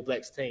in that All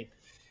Blacks team.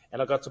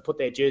 And I got to put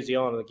that jersey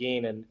on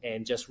again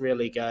and just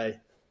really go.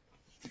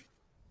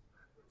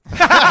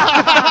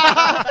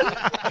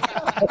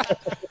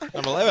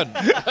 Number 11.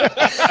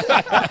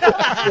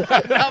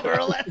 Number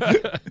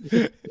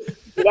 11.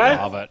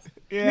 Love it.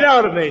 Yeah. You know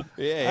what I mean?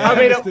 Yeah. I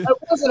mean, it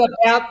wasn't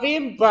about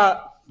them,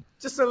 but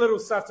just a little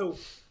subtle.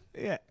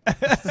 Yeah.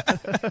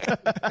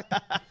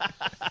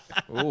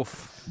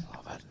 Oof.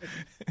 Love it.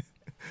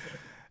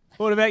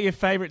 What about your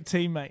favourite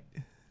teammate?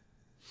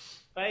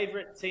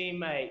 Favorite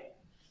teammate?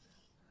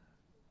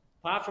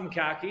 Apart from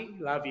Kaki,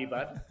 love you,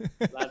 bud.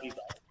 Love you,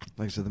 bud.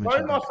 Thanks for the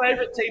Probably mention. my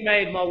favourite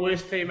teammate and my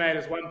worst teammate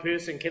is one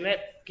person. Can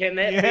that be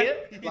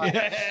it? Like,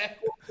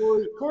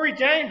 Corey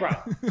Jane, bro.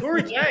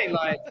 Corey Jane,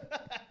 like,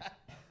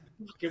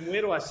 fucking,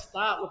 where do I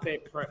start with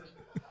that prick?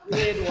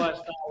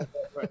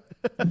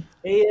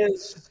 He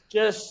is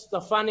just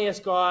the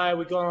funniest guy.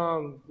 We got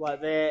on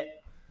like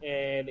that,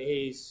 and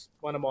he's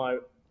one of my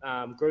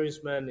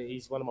groomsmen.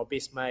 He's one of my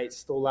best mates.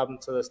 Still love him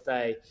to this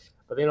day.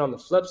 But then on the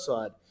flip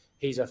side,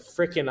 he's a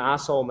freaking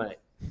asshole, mate.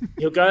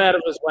 He'll go out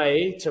of his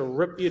way to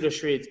rip you to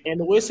shreds. And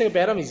the worst thing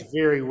about him, he's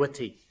very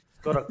witty.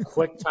 He's got a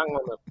quick tongue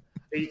on him.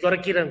 So you've got to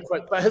get him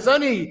quick. But his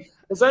only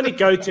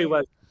go-to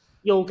was,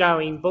 you're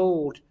going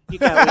bald. You're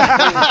going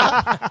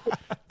bald.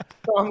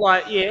 I'm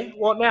like, yeah,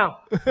 what now?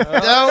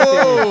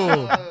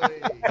 Oh.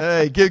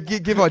 Hey,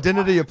 give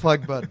identity a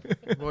plug, bud,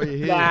 while you're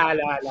here. Nah.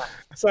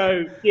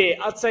 So, yeah,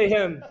 I'd say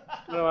him,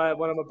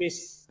 one of my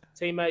best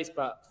teammates,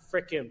 but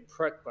freaking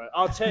prick, bro.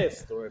 I'll tell you a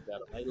story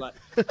about it, mate. Like,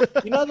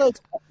 you know those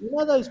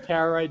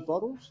Powerade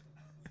bottles?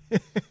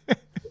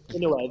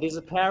 Anyway, there's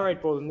a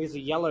Powerade bottle and there's a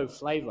yellow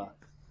flavour.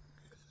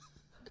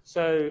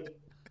 So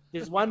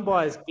there's one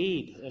by his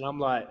bed, and I'm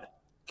like,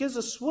 gives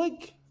a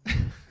swig.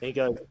 And he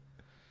goes,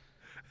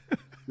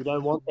 you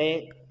don't want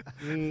that?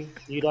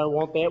 You don't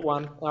want that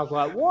one? And I was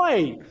like,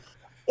 why?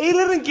 He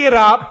didn't get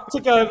up to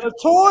go to the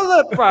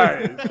toilet,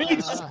 bro.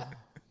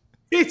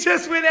 He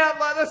just went out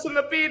like this in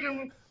the bed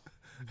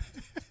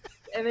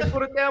and then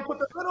put it down, put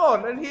the lid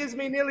on, and here's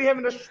me nearly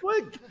having a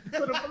swig.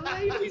 Couldn't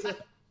believe it.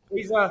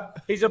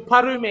 He's a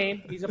paru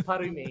man. He's a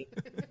paru man.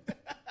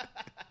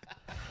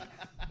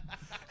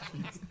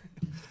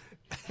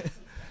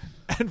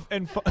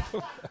 And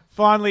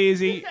finally,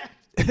 Izzy,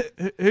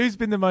 who's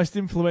been the most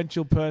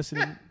influential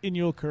person in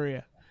your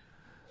career?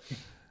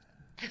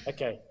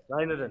 Okay,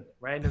 rein it in.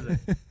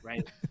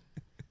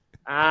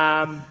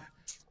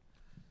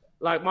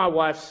 Like my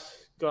wife's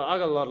I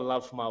got a lot of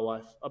love for my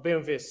wife. I've been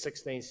with her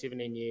 16,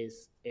 17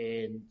 years,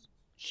 and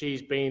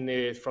she's been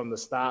there from the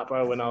start,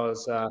 bro. When I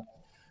was a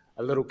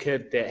little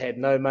kid that had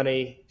no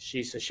money, she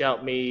used to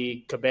shout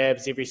me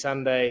kebabs every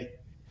Sunday,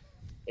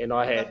 and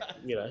I had,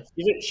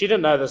 she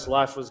didn't know this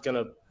life was going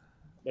to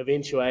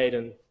eventuate,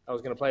 and I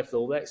was going to play for the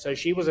All Blacks. So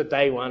she was a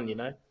day one,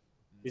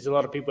 There's a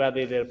lot of people out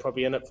there that are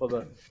probably in it for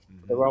the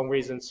wrong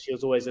reasons. She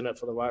was always in it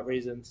for the right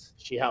reasons.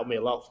 She helped me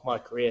a lot for my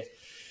career.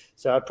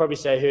 So I'd probably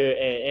say her.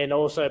 And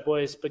also,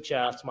 boys, big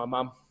shout out to my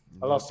mum.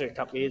 I lost her a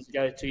couple of years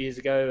ago, 2 years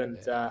ago. And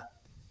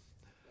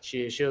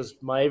she was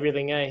my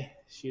everything,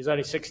 She was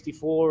only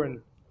 64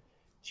 and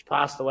she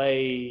passed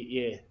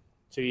away,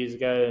 2 years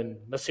ago. And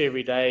miss her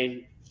every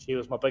day. She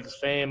was my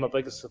biggest fan, my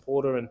biggest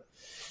supporter. And,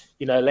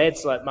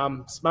 lads like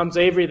mums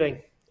are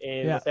everything.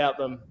 And without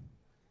them,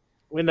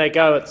 when they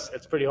go,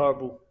 it's pretty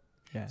horrible.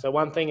 Yeah. So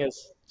one thing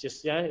is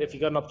just, if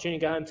you got an opportunity,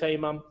 go home and tell your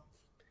mum,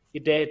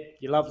 your dad,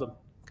 you love them.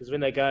 Because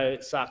when they go,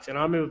 it sucks. And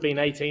I remember being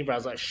 18, bro. I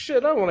was like, shit, I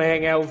don't want to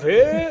hang out with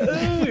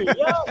her. Ooh,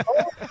 yeah,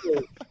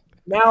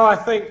 now I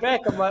think back,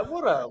 I'm like,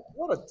 what a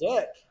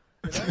dick.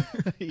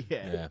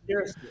 Yeah.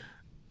 Seriously.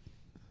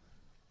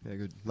 Yeah,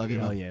 good. Love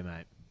you. Oh, yeah,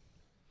 mate.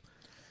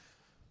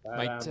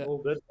 All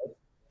good.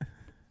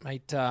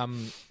 Mate,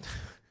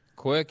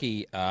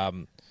 Quirky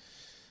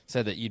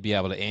said that you'd be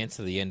able to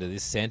answer the end of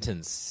this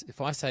sentence. If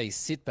I say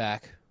sit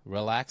back,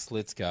 relax,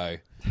 let's go,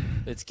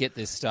 let's get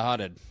this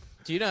started.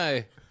 Do you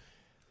know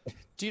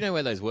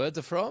where those words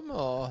are from,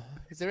 or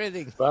is there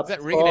anything? Is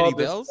that ringing any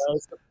bells?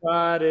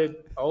 Started,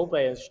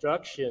 obey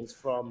instructions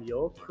from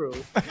your crew.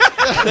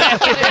 Yeah.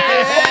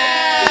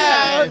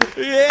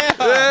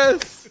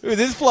 Yes. Who's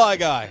this fly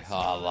guy? Oh,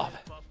 I love it.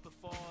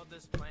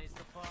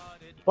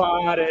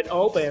 Spotted,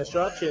 obey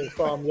instructions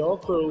from your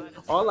crew.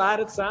 All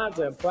lighted signs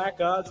and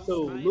placards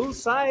too.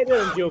 Loose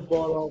items you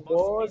brought on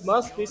board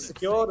must be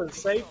secured and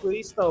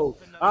safely stowed.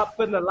 Up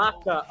in the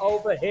locker,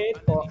 overhead,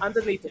 or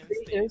underneath the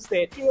feet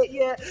instead.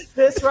 Yeah,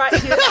 this right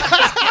here.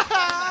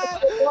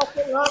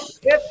 Walking up,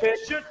 if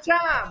it's your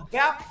time.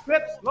 Gap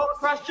grips, roll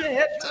across your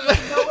hips. You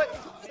know it.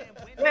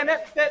 When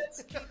it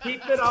fits,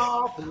 keep it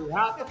all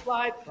throughout the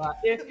flight. But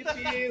if you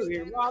feel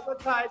it rather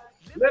tight,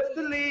 lift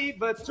the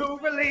lever to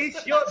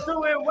release. You're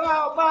doing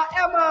well by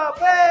Emma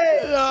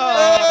Bay. Oh,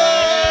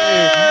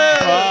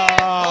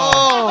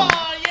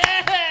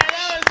 yeah,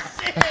 that was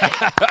sick.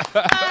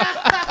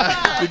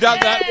 You've done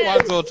that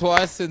once or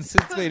twice since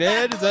it's been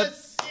aired. Is that?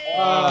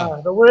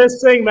 The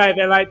worst thing, mate,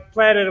 they're like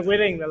playing at a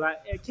wedding. They're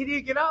like, hey, can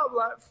you get up? I'm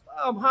like,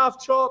 I'm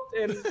half chopped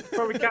and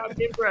probably can't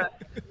remember it.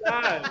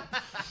 No.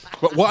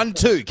 But 1,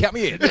 2, count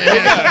me in.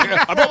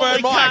 I brought my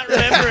own mic. Can't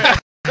remember it.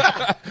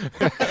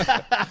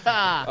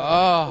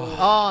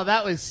 Oh,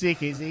 that was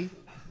sick, Izzy.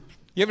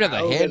 You haven't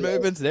had the hand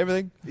movements and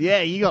everything?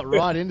 Yeah, you got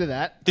right into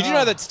that. Did you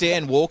know that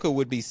Stan Walker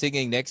would be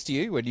singing next to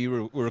you when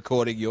you were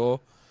recording your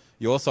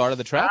side of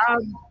the track?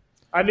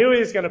 I knew he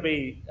was going to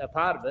be a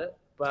part of it,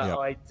 but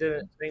I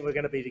didn't think we were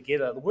going to be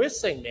together. The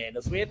worst thing, man,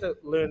 is we had to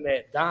learn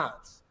that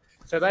dance.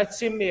 So they'd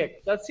send a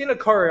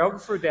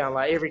choreographer down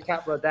like every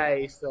couple of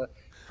days to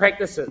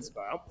practice it.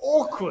 But I'm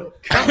awkward.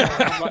 Come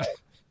on. I'm like,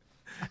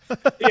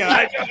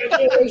 I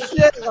didn't do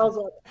shit. And I was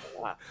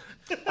like,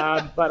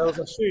 but it was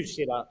a huge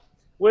setup.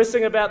 Worst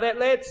thing about that,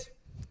 lads,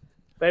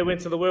 they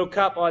went to the World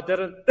Cup. I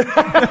didn't.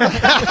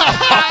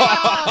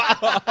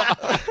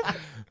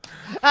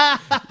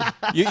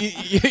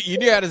 You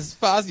knew how to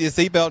fasten your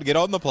seatbelt and get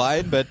on the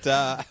plane, but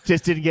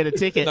just didn't get a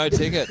ticket. No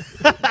ticket.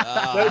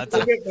 No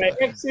ticket, mate.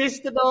 Access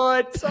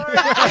denied. Sorry.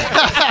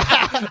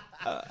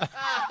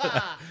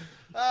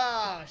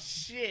 Oh,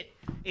 shit.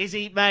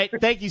 Izzy, mate,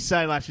 thank you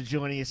so much for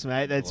joining us,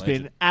 mate. That's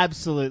been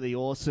absolutely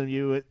awesome.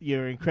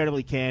 You're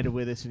incredibly candid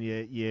with us, and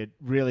you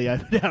really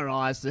opened our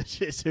eyes to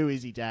just who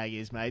Izzy Dagg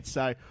is, mate.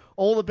 So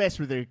all the best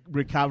with the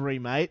recovery,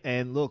 mate.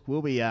 And look,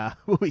 we'll be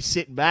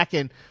sitting back,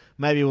 and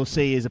maybe we'll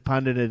see you as a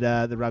pundit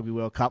at the Rugby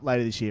World Cup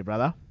later this year,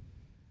 brother.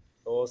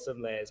 Awesome.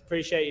 Awesome, lads.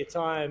 Appreciate your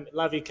time.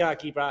 Love you,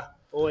 Kaki, bruh.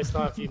 Always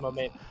time for you, my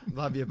man.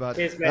 Love you, bud.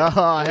 Cheers, man.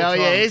 Oh, hell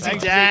yeah. Izzy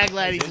Thanks, Dagg, Izzy.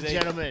 ladies Thanks, and Izzy.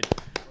 gentlemen.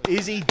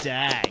 Izzy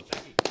Dagg.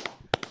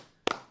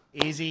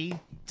 Izzy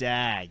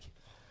Dagg.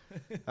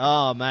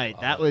 Oh, mate,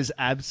 that was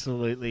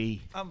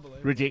absolutely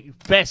Unbelievable. ridiculous.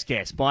 Best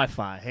guess by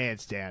far,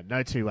 hands down.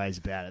 No two ways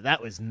about it.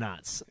 That was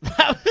nuts.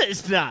 That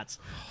was nuts.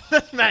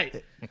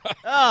 Mate.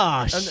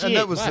 Oh, shit. And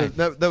that was mate.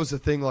 that was the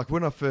thing. Like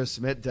when I first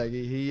met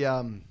Daggy, he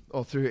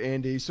or through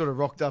Andy, he sort of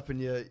rocked up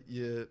and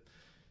you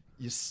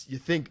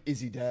think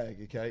Izzy Dagg,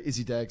 okay?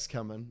 Izzy Dagg's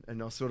coming,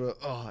 and I sort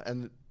of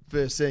and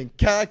first thing,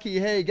 Kaki,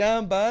 how you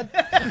going, bud?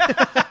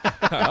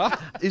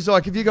 He's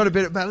like, have you got a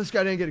bit of, mate, let's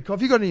go down and get a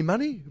coffee. You got any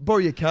money? Borrow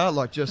your car,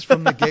 like just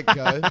from the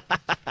get-go.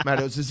 Mate,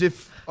 it was as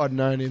if I'd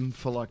known him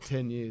for like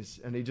 10 years.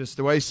 And he just,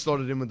 the way he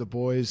slotted in with the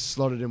boys,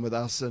 slotted in with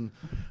us, and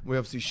we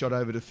obviously shot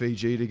over to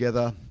Fiji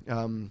together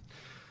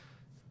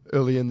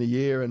early in the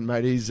year. And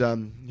mate, he's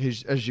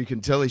as you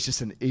can tell, he's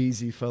just an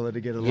easy fella to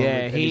get along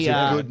Yeah, with. And he's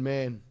a good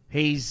man.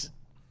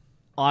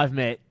 I've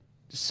met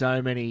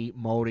so many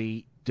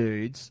Māori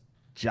dudes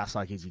just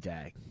like Izzy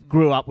Dagg.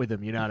 Grew up with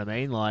him, you know what I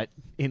mean? Like,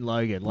 in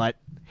Logan. Like,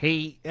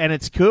 and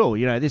it's cool,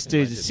 you know, this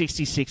dude's a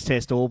 66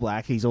 test All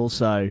Black. He's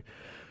also,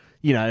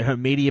 you know, a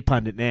media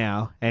pundit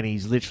now, and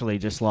he's literally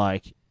just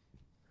like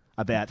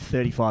about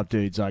 35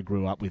 dudes I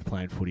grew up with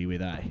playing footy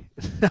with, eh?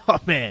 Oh,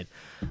 man.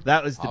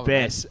 That was the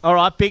best. All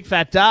right, Big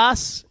Fat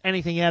Das.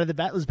 Anything out of the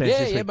Battlers bench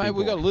this week, mate. big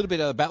We got a boy? little bit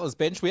of the Battlers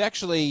bench. We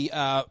actually,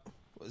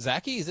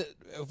 Zachy,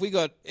 have we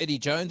got Eddie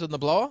Jones on the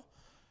blower?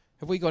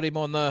 Have we got him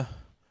on the?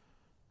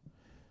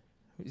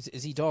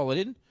 Is he dialing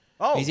in?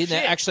 Oh, he's in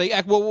there. shit.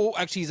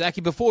 Actually, Zachy.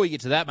 Before we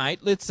get to that, mate,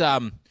 let's.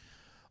 I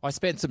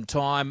spent some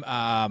time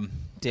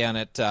down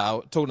at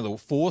talking to the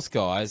Force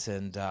guys,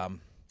 and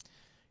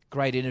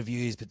great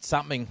interviews, but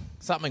something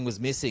was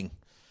missing,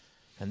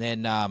 and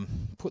then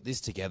put this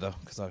together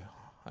because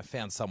I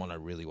found someone I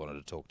really wanted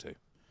to talk to.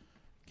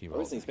 I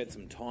recently spent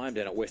some time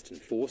down at Western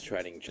Force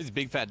training, This is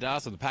Big Fat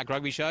Das on the Pack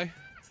Rugby Show.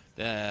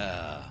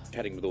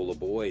 chatting with all the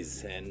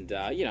boys, and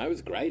it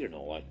was great and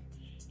all. I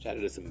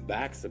chatted to some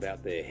backs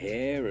about their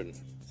hair and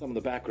some of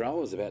the back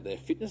rowers about their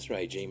fitness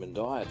regime and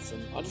diets,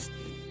 and I just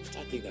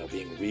don't think they were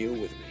being real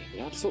with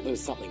me. I just thought there was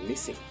something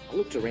missing. I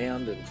looked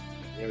around and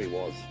there he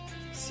was,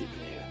 sitting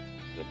there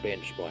on a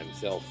bench by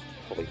himself,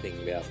 probably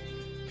thinking about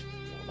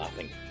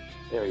nothing.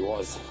 There he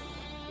was,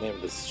 man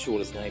with the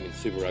shortest name in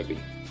Super Rugby,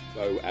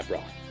 Bo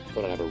Abra.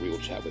 Thought I'd have a real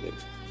chat with him.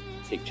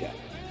 Big chat.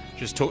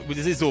 Just talk.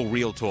 This is all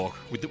real talk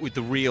with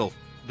the real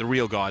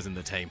guys in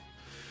the team.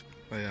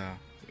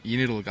 You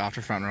need to look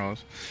after front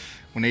rows.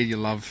 We need your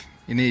love.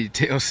 You need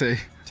your TLC.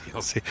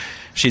 TLC.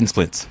 Shin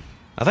splints.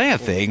 Are they a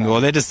thing,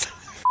 or they're just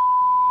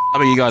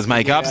something you guys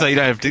make up so you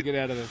don't have to? Get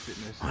out of the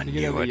fitness. I You knew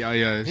get out of it. the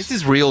yo-yos. This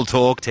is real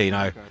talk,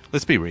 Tino.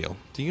 Let's be real.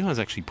 Do you guys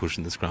actually push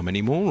in the scrum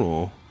anymore,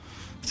 or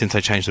since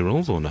they changed the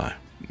rules, or no?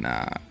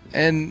 Nah.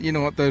 And you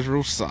know what? Those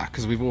rules suck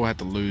because we've all had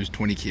to lose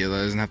 20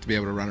 kilos and have to be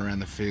able to run around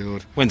the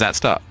field. When's that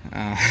start?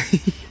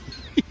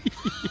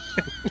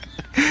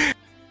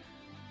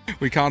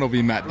 We can't all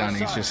be Matt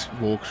Dunnings, just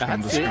walk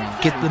from the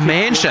scrum. Get the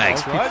man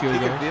shakes. Kick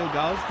field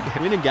goals.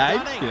 Win a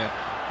game.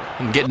 Yeah.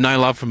 And get no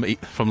love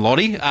from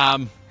Lottie.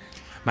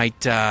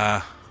 Mate,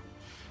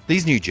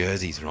 these new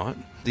jerseys, right?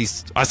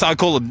 I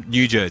call them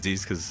new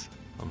jerseys because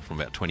I'm from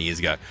about 20 years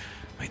ago.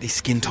 Mate, these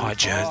skin-tight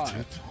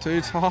jerseys.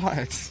 Too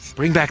tight.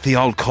 Bring back the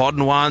old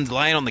cotton ones,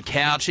 laying on the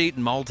couch,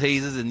 eating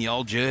Maltesers in the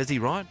old jersey,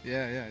 right?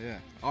 Yeah.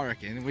 I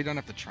reckon. We don't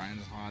have to train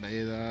as hard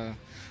either.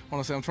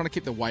 Honestly, I'm trying to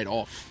keep the weight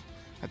off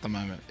at the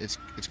moment. It's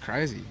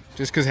crazy.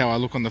 Just because how I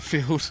look on the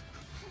field.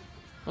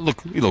 You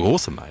look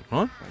awesome, mate,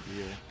 right?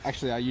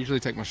 Actually, I usually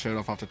take my shirt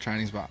off after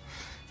trainings, but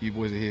you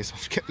boys are here, so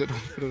I've kept it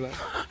off for today.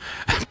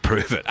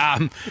 Prove it.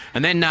 And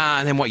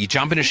then what? You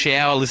jump in a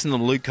shower, listen to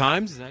Luke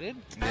Combs. Is that it?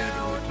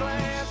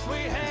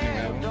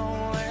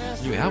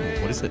 New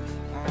album. What is it?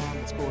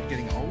 It's called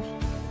Getting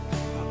Old.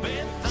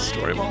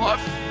 Story of my life.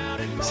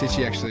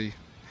 Sitchy actually,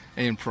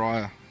 Ian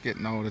Pryor,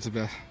 Getting Old. It's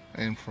about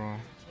Ian Pryor.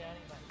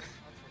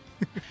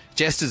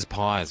 Jester's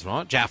Pies,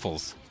 right?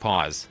 Jaffles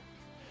Pies.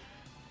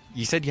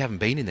 You said you haven't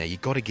been in there. You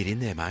got to get in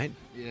there, mate.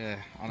 Yeah,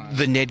 I know.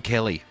 The Ned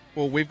Kelly.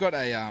 Well, we've got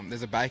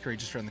there's a bakery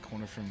just around the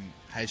corner from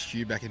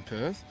HQ back in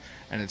Perth,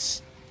 and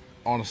it's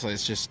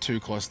just too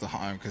close to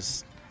home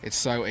because it's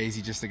so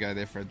easy just to go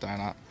there for a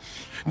donut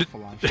for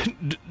lunch.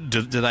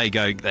 Do they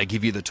go? They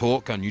give you the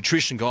talk on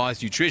nutrition,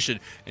 guys, nutrition,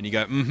 and you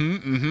go,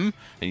 and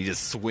you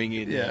just swing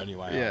in there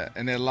anyway. Yeah,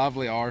 and they're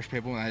lovely Irish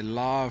people, and they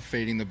love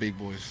feeding the big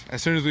boys.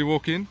 As soon as we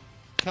walk in,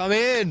 Come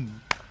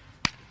in.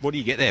 What do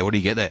you get there? we're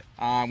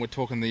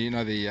talking the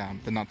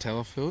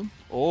Nutella field,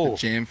 Oh, the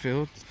jam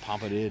field,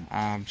 pump it in.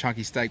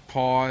 chunky steak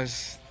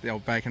pies, the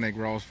old bacon egg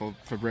rolls for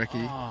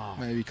brekkie,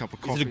 maybe a cup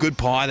of coffee. Is it a good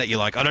pie that you're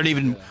like, I don't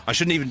even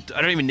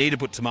need to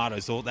put tomato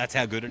sauce. That's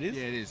how good it is.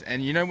 Yeah, it is.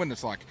 And you know when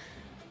it's like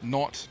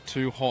not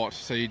too hot,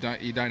 so you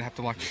don't have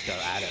to like Go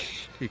at it.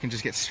 You can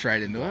just get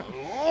straight into it.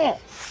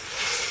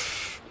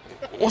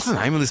 What's the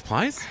name of this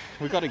place?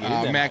 We got to get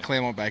in there. Mount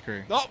Claremont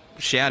Bakery. Oh,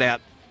 shout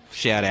out.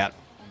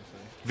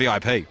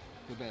 VIP.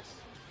 The best.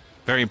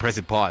 Very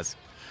impressive pies.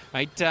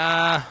 Mate,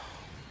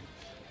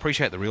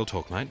 appreciate the real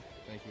talk, mate.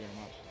 Thank you very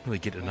much. Really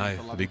get to know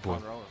the big boy.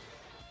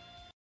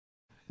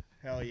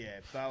 Hell yeah.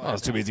 I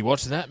was too busy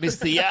watching that.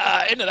 Missed the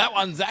end of that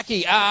one,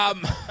 Zachy.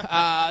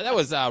 That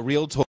was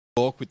real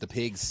talk with the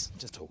pigs.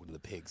 Just talking to the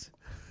pigs,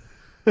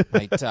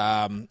 mate.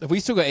 Have we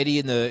still got Eddie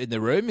in the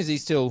room? Is he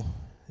still?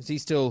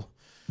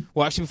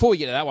 Well, actually, before we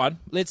get to that one,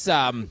 let's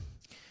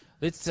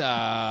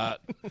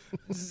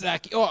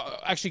Zachy. Oh,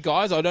 actually,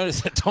 guys, I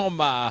noticed that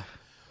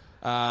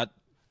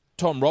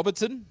Tom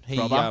Robertson.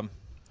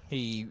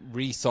 He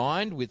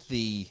re-signed with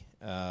the.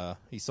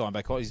 He signed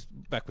back on. He's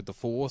back with the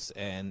Force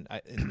and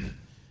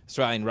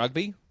Australian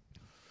Rugby.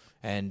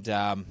 And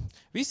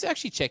we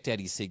actually checked out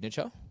his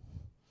signature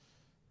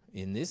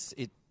in this.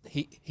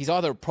 He's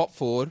either a prop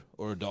forward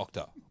or a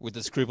doctor with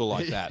a scribble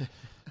like that.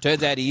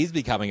 Turns out he is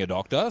becoming a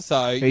doctor.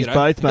 So he's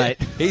both, mate.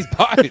 He's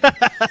both.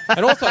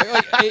 And also,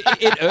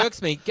 it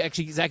irks me.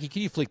 Actually, Zachy,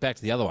 can you flick back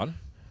to the other one?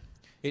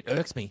 It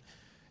irks me.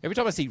 Every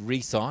time I see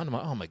re-sign, I'm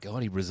like, oh, my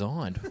God, he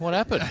resigned. What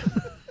happened?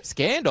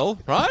 Scandal,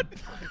 right?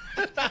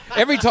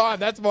 Every time,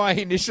 that's my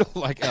initial,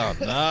 like, oh,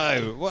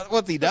 no.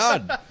 What's he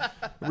done?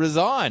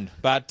 Resigned.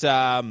 But,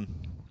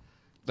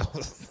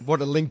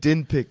 What a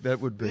LinkedIn pic that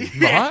would be.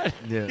 right?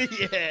 Yeah.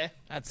 Yeah.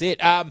 That's it.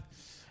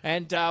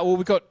 Well,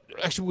 we've got,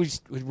 actually,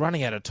 we're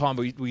running out of time,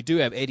 but we do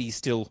have Eddie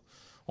still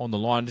on the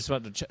line. Just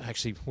want to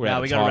actually, we're out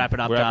of we got time. to wrap it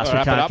up, We're Das. out- We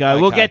wrap it can't up? go.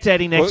 We'll Okay. get to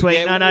Eddie next week.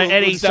 Yeah, No,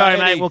 Eddie, we'll stay sorry,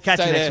 Eddie. mate. We'll catch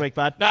Stay you there. next week,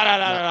 bud.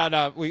 No.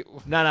 No, we're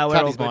Cut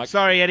all his good. mic.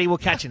 Sorry, Eddie. We'll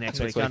catch you next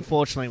week. week.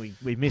 Unfortunately,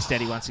 we missed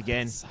Eddie once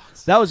again.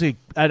 That was an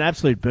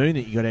absolute boon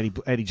that you got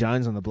Eddie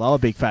Jones on the blower,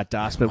 big fat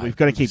dust. But we've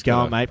got to keep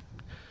going, mate.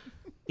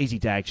 Easy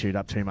Dagg chewed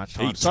up too much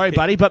time. Sorry,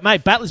 buddy. But,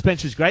 mate, Battler's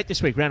Bench was great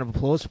this week. Round of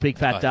applause for big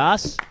fat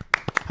Das.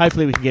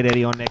 Hopefully we can get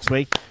Eddie on next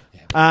week.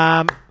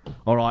 All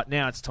right,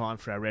 now it's time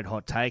for our red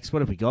hot takes.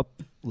 What have we got,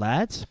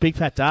 lads? Big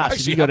fat Das.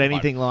 Have you got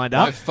anything lined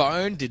up? My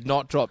phone did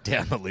not drop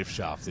down the lift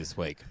shaft this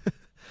week.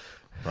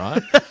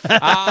 Right?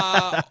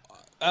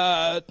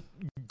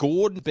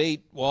 Gordon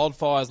beat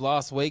Wildfires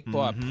last week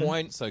by a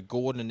point, so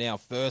Gordon are now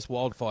first,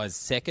 Wildfires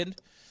second.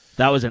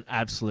 That was an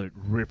absolute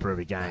ripper of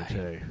a game,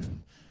 too.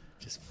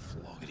 Just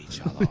flogging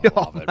each other. I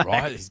love it,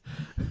 right? These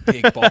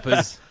big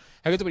boppers.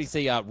 How good when you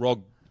see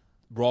Rob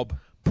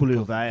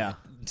Puluvea.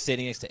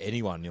 standing next to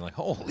anyone, you're like,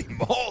 holy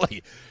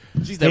moly.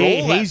 Jeez, they're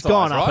all that He's size,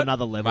 gone up right?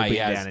 another level being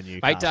down in Newcastle.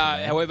 Mate,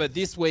 man. however,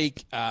 this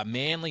week,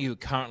 Manly, who are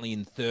currently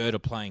in third, are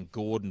playing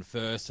Gordon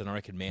first, and I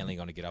reckon Manly are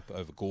going to get up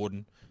over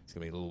Gordon. It's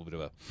going to be a little bit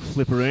of a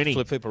Flipperoonie.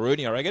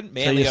 flipperoonie, I reckon. So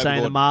Manly you're over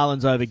saying Gordon. the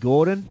Marlins over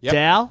Gordon. Yep.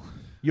 Dow,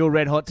 your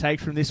red hot take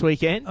from this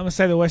weekend? I'm going to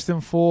say the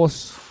Western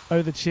Force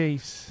over the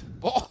Chiefs.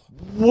 Oh,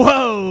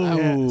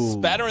 Whoa!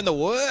 spatter in the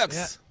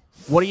works.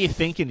 What are you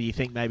thinking? Do you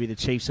think maybe the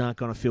Chiefs aren't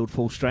going to field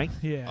full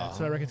strength? Yeah,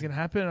 so I reckon it's going to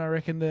happen. I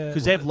reckon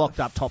Because they've locked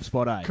up top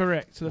spot A.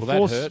 Correct. So the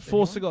Will that hurt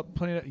Force have got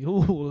plenty of...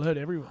 will hurt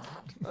everyone.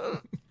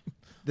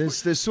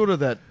 There's sort of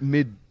that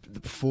mid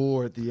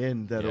four at the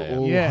end that are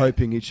all Yeah.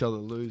 hoping each other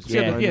lose.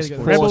 Yeah. Yeah, It's they've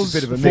got a Rebels,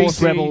 bit of a Force, mix.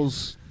 Force,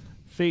 Rebels,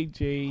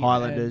 Fiji,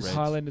 Highlanders. and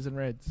Highlanders and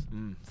Reds.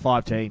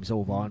 5 teams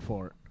all vying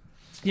for it.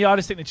 Yeah, I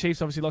just think the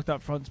Chiefs obviously locked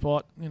up front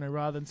spot,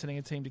 rather than sending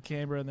a team to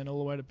Canberra and then all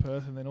the way to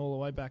Perth and then all the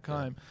way back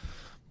home.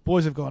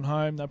 Boys have gone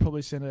home. They'll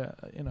probably send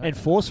And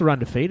Force are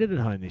undefeated at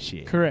home this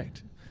year.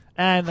 Correct.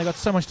 And they got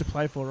so much to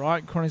play for,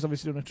 right? Cronny's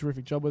obviously doing a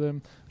terrific job with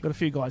them. Got a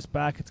few guys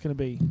back. It's going to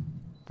be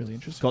really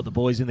interesting. Got the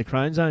boys in the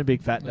Crone Zone,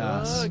 big fat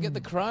Das. Get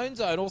the Crone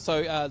Zone.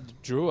 Also,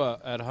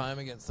 Drua at home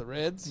against the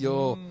Reds.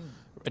 Your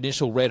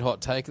initial red hot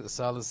take at the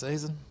start of the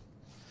season.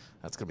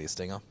 That's going to be a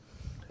stinger.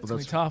 It's going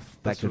to be tough.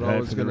 That could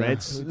hurt for the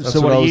Reds. That's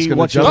So what I was what's going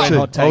your to jump red to.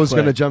 hot take? I was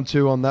going to Wade? jump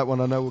to on that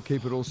one. I know we'll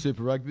keep it all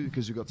Super Rugby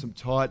because we've got some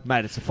tight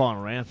Mate, it's the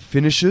final round.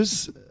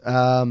 finishes.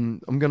 I'm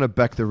going to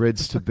back the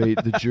Reds to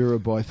beat the Jura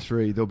by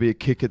 3. There'll be a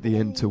kick at the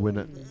end to win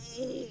it.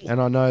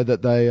 And I know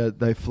that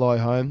they fly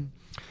home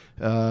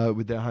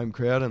with their home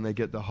crowd and they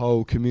get the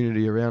whole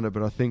community around it.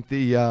 But I think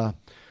the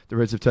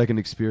Reds have taken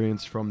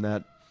experience from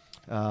that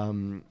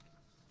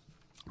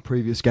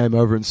previous game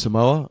over in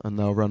Samoa and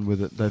they'll run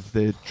with it.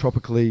 They're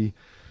tropically...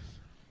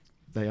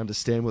 They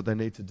understand what they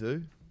need to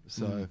do.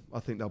 So I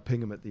think they'll ping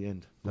them at the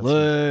end. That's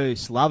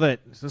Loose. Love it.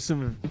 So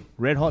some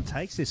red hot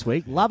takes this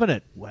week. Loving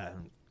it. Wow.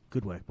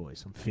 Good work,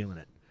 boys. I'm feeling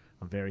it.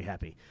 I'm very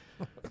happy.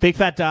 Big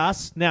fat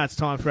Das. Now it's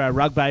time for our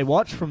rugby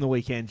watch from the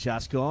weekend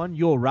just gone.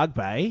 Your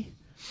rugby.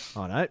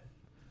 Oh, no.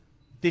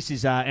 This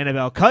is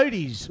Annabelle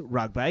Cody's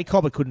rugby.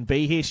 Cobber couldn't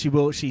be here.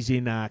 She's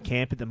in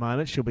camp at the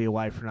moment. She'll be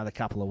away for another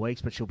couple of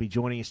weeks, but she'll be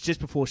joining us just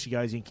before she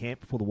goes in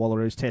camp before the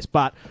Wallaroos test.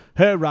 But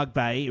her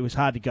rugby, it was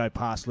hard to go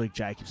past Luke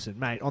Jacobson.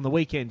 Mate, on the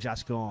weekend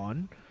just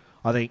gone,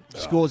 I think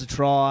scores a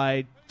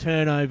try,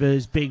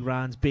 turnovers, big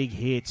runs, big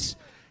hits.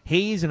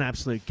 He is an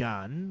absolute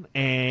gun.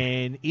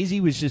 And Izzy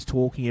was just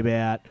talking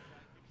about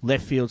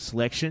left field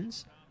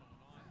selections.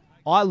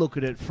 I look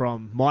at it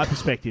from my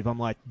perspective. I'm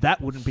like, that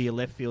wouldn't be a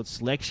left field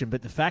selection,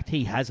 but the fact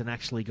he hasn't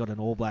actually got an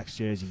All Blacks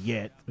jersey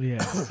yet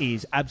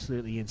is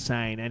absolutely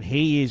insane, and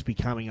he is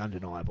becoming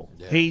undeniable.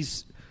 Yeah.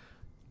 He's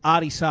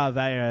Artie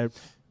Sarvea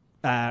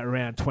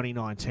around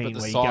 2019,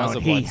 where you're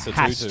going, he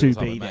has to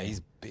be there.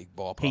 He's big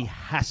bopper. He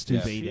has to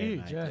be there, Huge,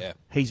 mate. yeah. Yeah.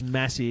 He's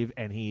massive,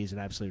 and he is an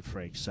absolute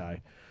freak. So,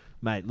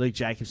 mate, Luke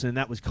Jacobson,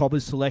 that was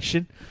Cobber's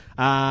selection.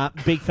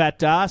 Big Fat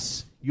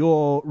Das,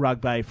 your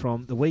rugby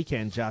from the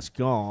weekend just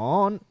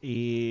gone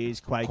is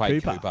Quade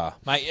Cooper.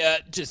 Mate,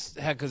 just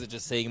how because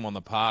just seeing him on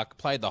the park,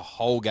 played the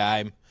whole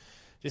game.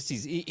 Just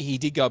he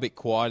did go a bit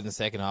quiet in the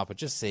second half, but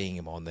just seeing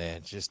him on there,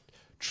 just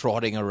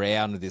trotting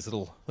around with his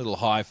little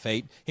high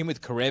feet. Him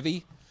with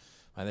Karevi,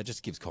 and that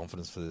just gives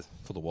confidence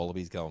for the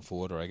Wallabies going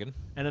forward, I reckon.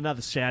 And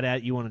another shout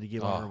out you wanted to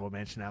give honourable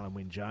mention, Alan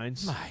Wynne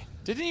Jones. Mate,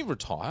 didn't he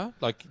retire?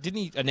 Like, didn't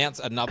he announce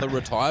another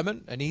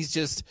retirement? And he's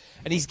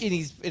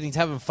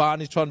having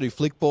fun. He's trying to do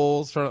flick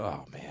balls.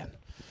 Oh man,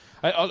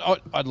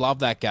 I love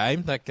that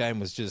game. That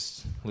game was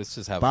just let's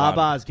just have fun.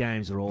 Barbar's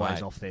games are always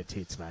Mate. off their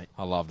tits, mate.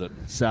 I loved it.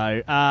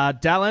 So,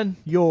 Dallin,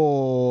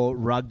 your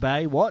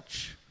rugby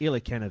watch.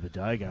 Ilakena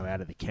Vidogo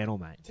out of the kennel,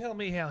 mate. Tell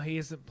me how he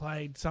hasn't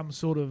played some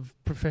sort of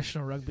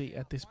professional rugby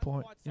at this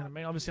point. You know what I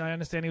mean? Obviously, I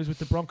understand he was with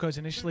the Broncos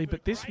initially,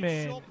 but this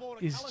man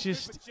is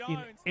just in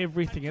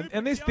everything.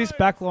 And this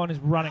back line is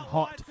running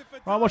hot.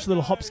 I watched a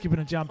little hop, skip, and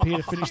a jump here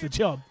to finish the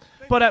job.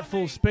 But at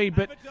full speed.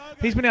 But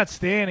he's been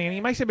outstanding, and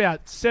he makes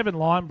about 7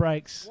 line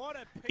breaks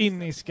in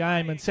this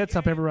game and sets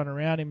up everyone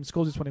around him,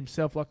 scores this one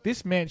himself. Like,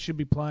 this man should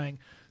be playing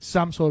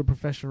some sort of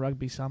professional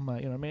rugby somewhere.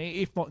 You know what I mean?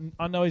 If not,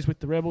 I know he's with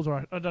the Rebels,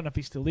 or I don't know if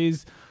he still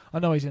is. I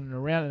know he's in and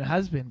around and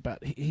has been,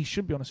 but he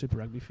should be on a Super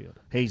Rugby field.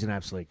 He's an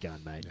absolute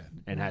gun, mate,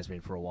 and has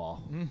been for a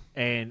while.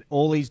 And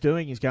all he's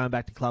doing is going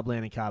back to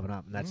clubland and carving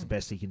up, and that's the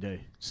best he can do.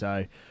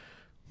 So,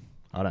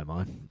 I don't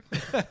mind.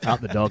 Up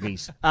the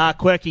doggies.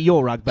 Quirky,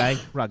 your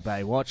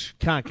rugby watch.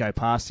 Can't go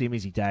past him.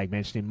 Izzy Dagg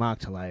mentioned him. Mark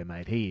Talea,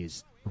 mate. He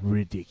is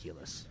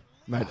ridiculous.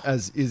 Mate,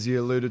 as Izzy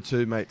alluded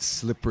to, mate,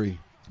 slippery.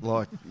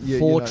 Like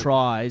 4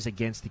 tries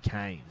against the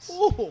Canes.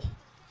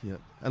 Yeah,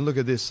 and look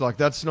at this. Like,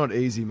 that's not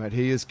easy, mate.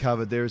 He is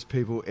covered. There is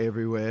people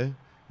everywhere,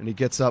 and he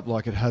gets up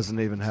like it hasn't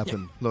even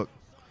happened. Look,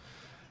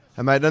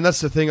 and mate, and that's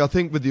the thing. I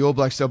think with the All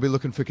Blacks, they'll be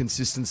looking for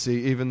consistency,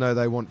 even though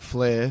they want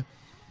flair.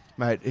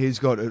 Mate, he's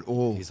got it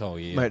all. His whole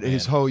year, mate. man.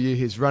 His whole year,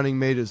 his running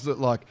meters look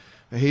like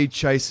he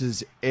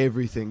chases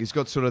everything. He's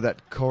got sort of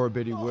that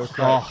Korobedi work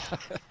rate,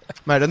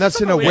 mate. And that's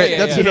in a wet.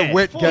 That's in a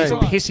wet He's game.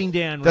 pissing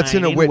down That's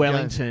rain in a wet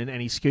Wellington,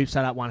 and he scoops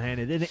that up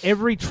one-handed. And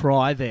every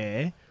try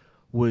there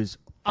was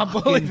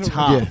Unbelievable.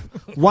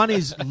 tough. One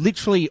is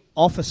literally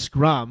off a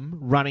scrum,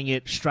 running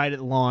it straight at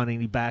the line, and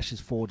he bashes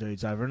 4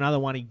 dudes over. Another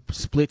one, he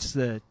splits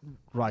the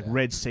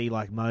Red Sea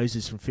like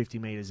Moses from 50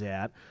 metres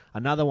out.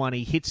 Another one,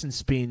 he hits and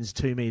spins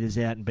 2 metres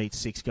out and beats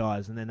 6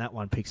 guys. And then that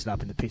one picks it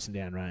up in the pissing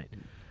down rain.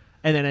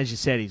 And then, as you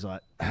said, he's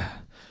like,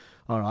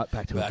 all right,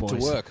 back to Back it, to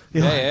boys. work.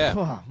 You're Yeah,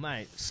 like, oh,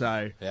 mate.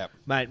 So, Yep.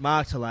 mate,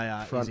 Mark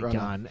Talea Front is a runner.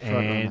 gun. Front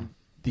And runner.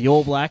 the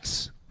All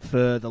Blacks,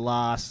 for the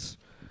last,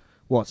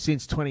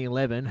 since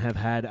 2011, have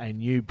had a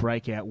new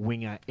breakout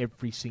winger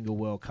every single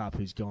World Cup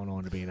who's gone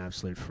on to be an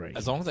absolute freak.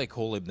 As long as they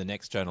call him the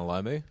next Jonah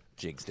Lomu,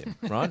 jinxed him,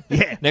 right?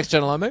 Yeah. Next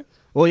Jonah Lomu?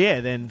 Well,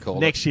 yeah, then Called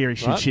next it. year he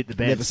should Right? shit the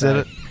bed. Never so said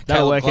it.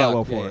 that'll Caleb work out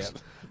well Clark, for yeah, us.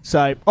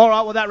 So, all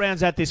right, well, that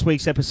rounds out this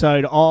week's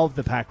episode of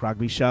the Pack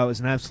Rugby Show. It was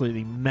an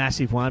absolutely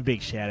massive one.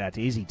 Big shout-out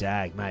to Izzy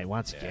Dagg, mate.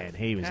 Once again,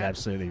 he was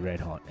absolutely red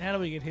hot. How do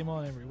we get him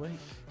on every week?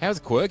 How's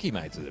Quirky,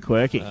 mate?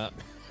 Quirky.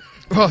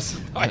 Ross,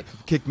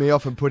 kick me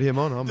off and put him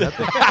on. I'm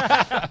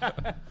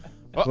happy.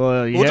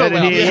 Well, you We'll heard talk it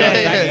about here.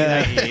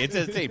 yeah. Thank you. It's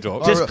a team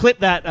talk. Just clip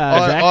that,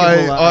 Zach.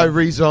 and I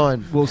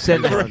resign. we'll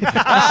send it.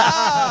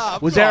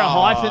 Was there a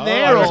hyphen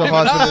there? There's Or? a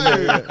hyphen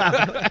in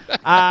there,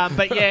 yeah.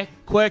 But yeah,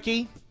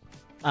 Quirky.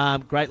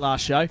 Great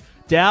last show.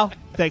 Dow,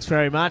 thanks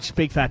very much.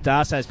 Big Fat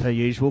Das, as per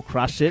usual,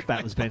 crushed it.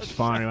 Battles bench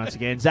firing once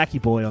again. Zachy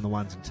Boy on the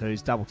 1s and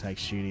 2s. Double Take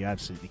Studio,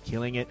 absolutely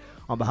killing it.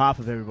 On behalf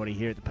of everybody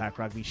here at the Pack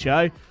Rugby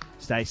Show,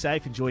 stay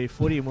safe, enjoy your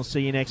footy, and we'll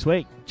see you next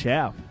week.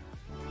 Ciao.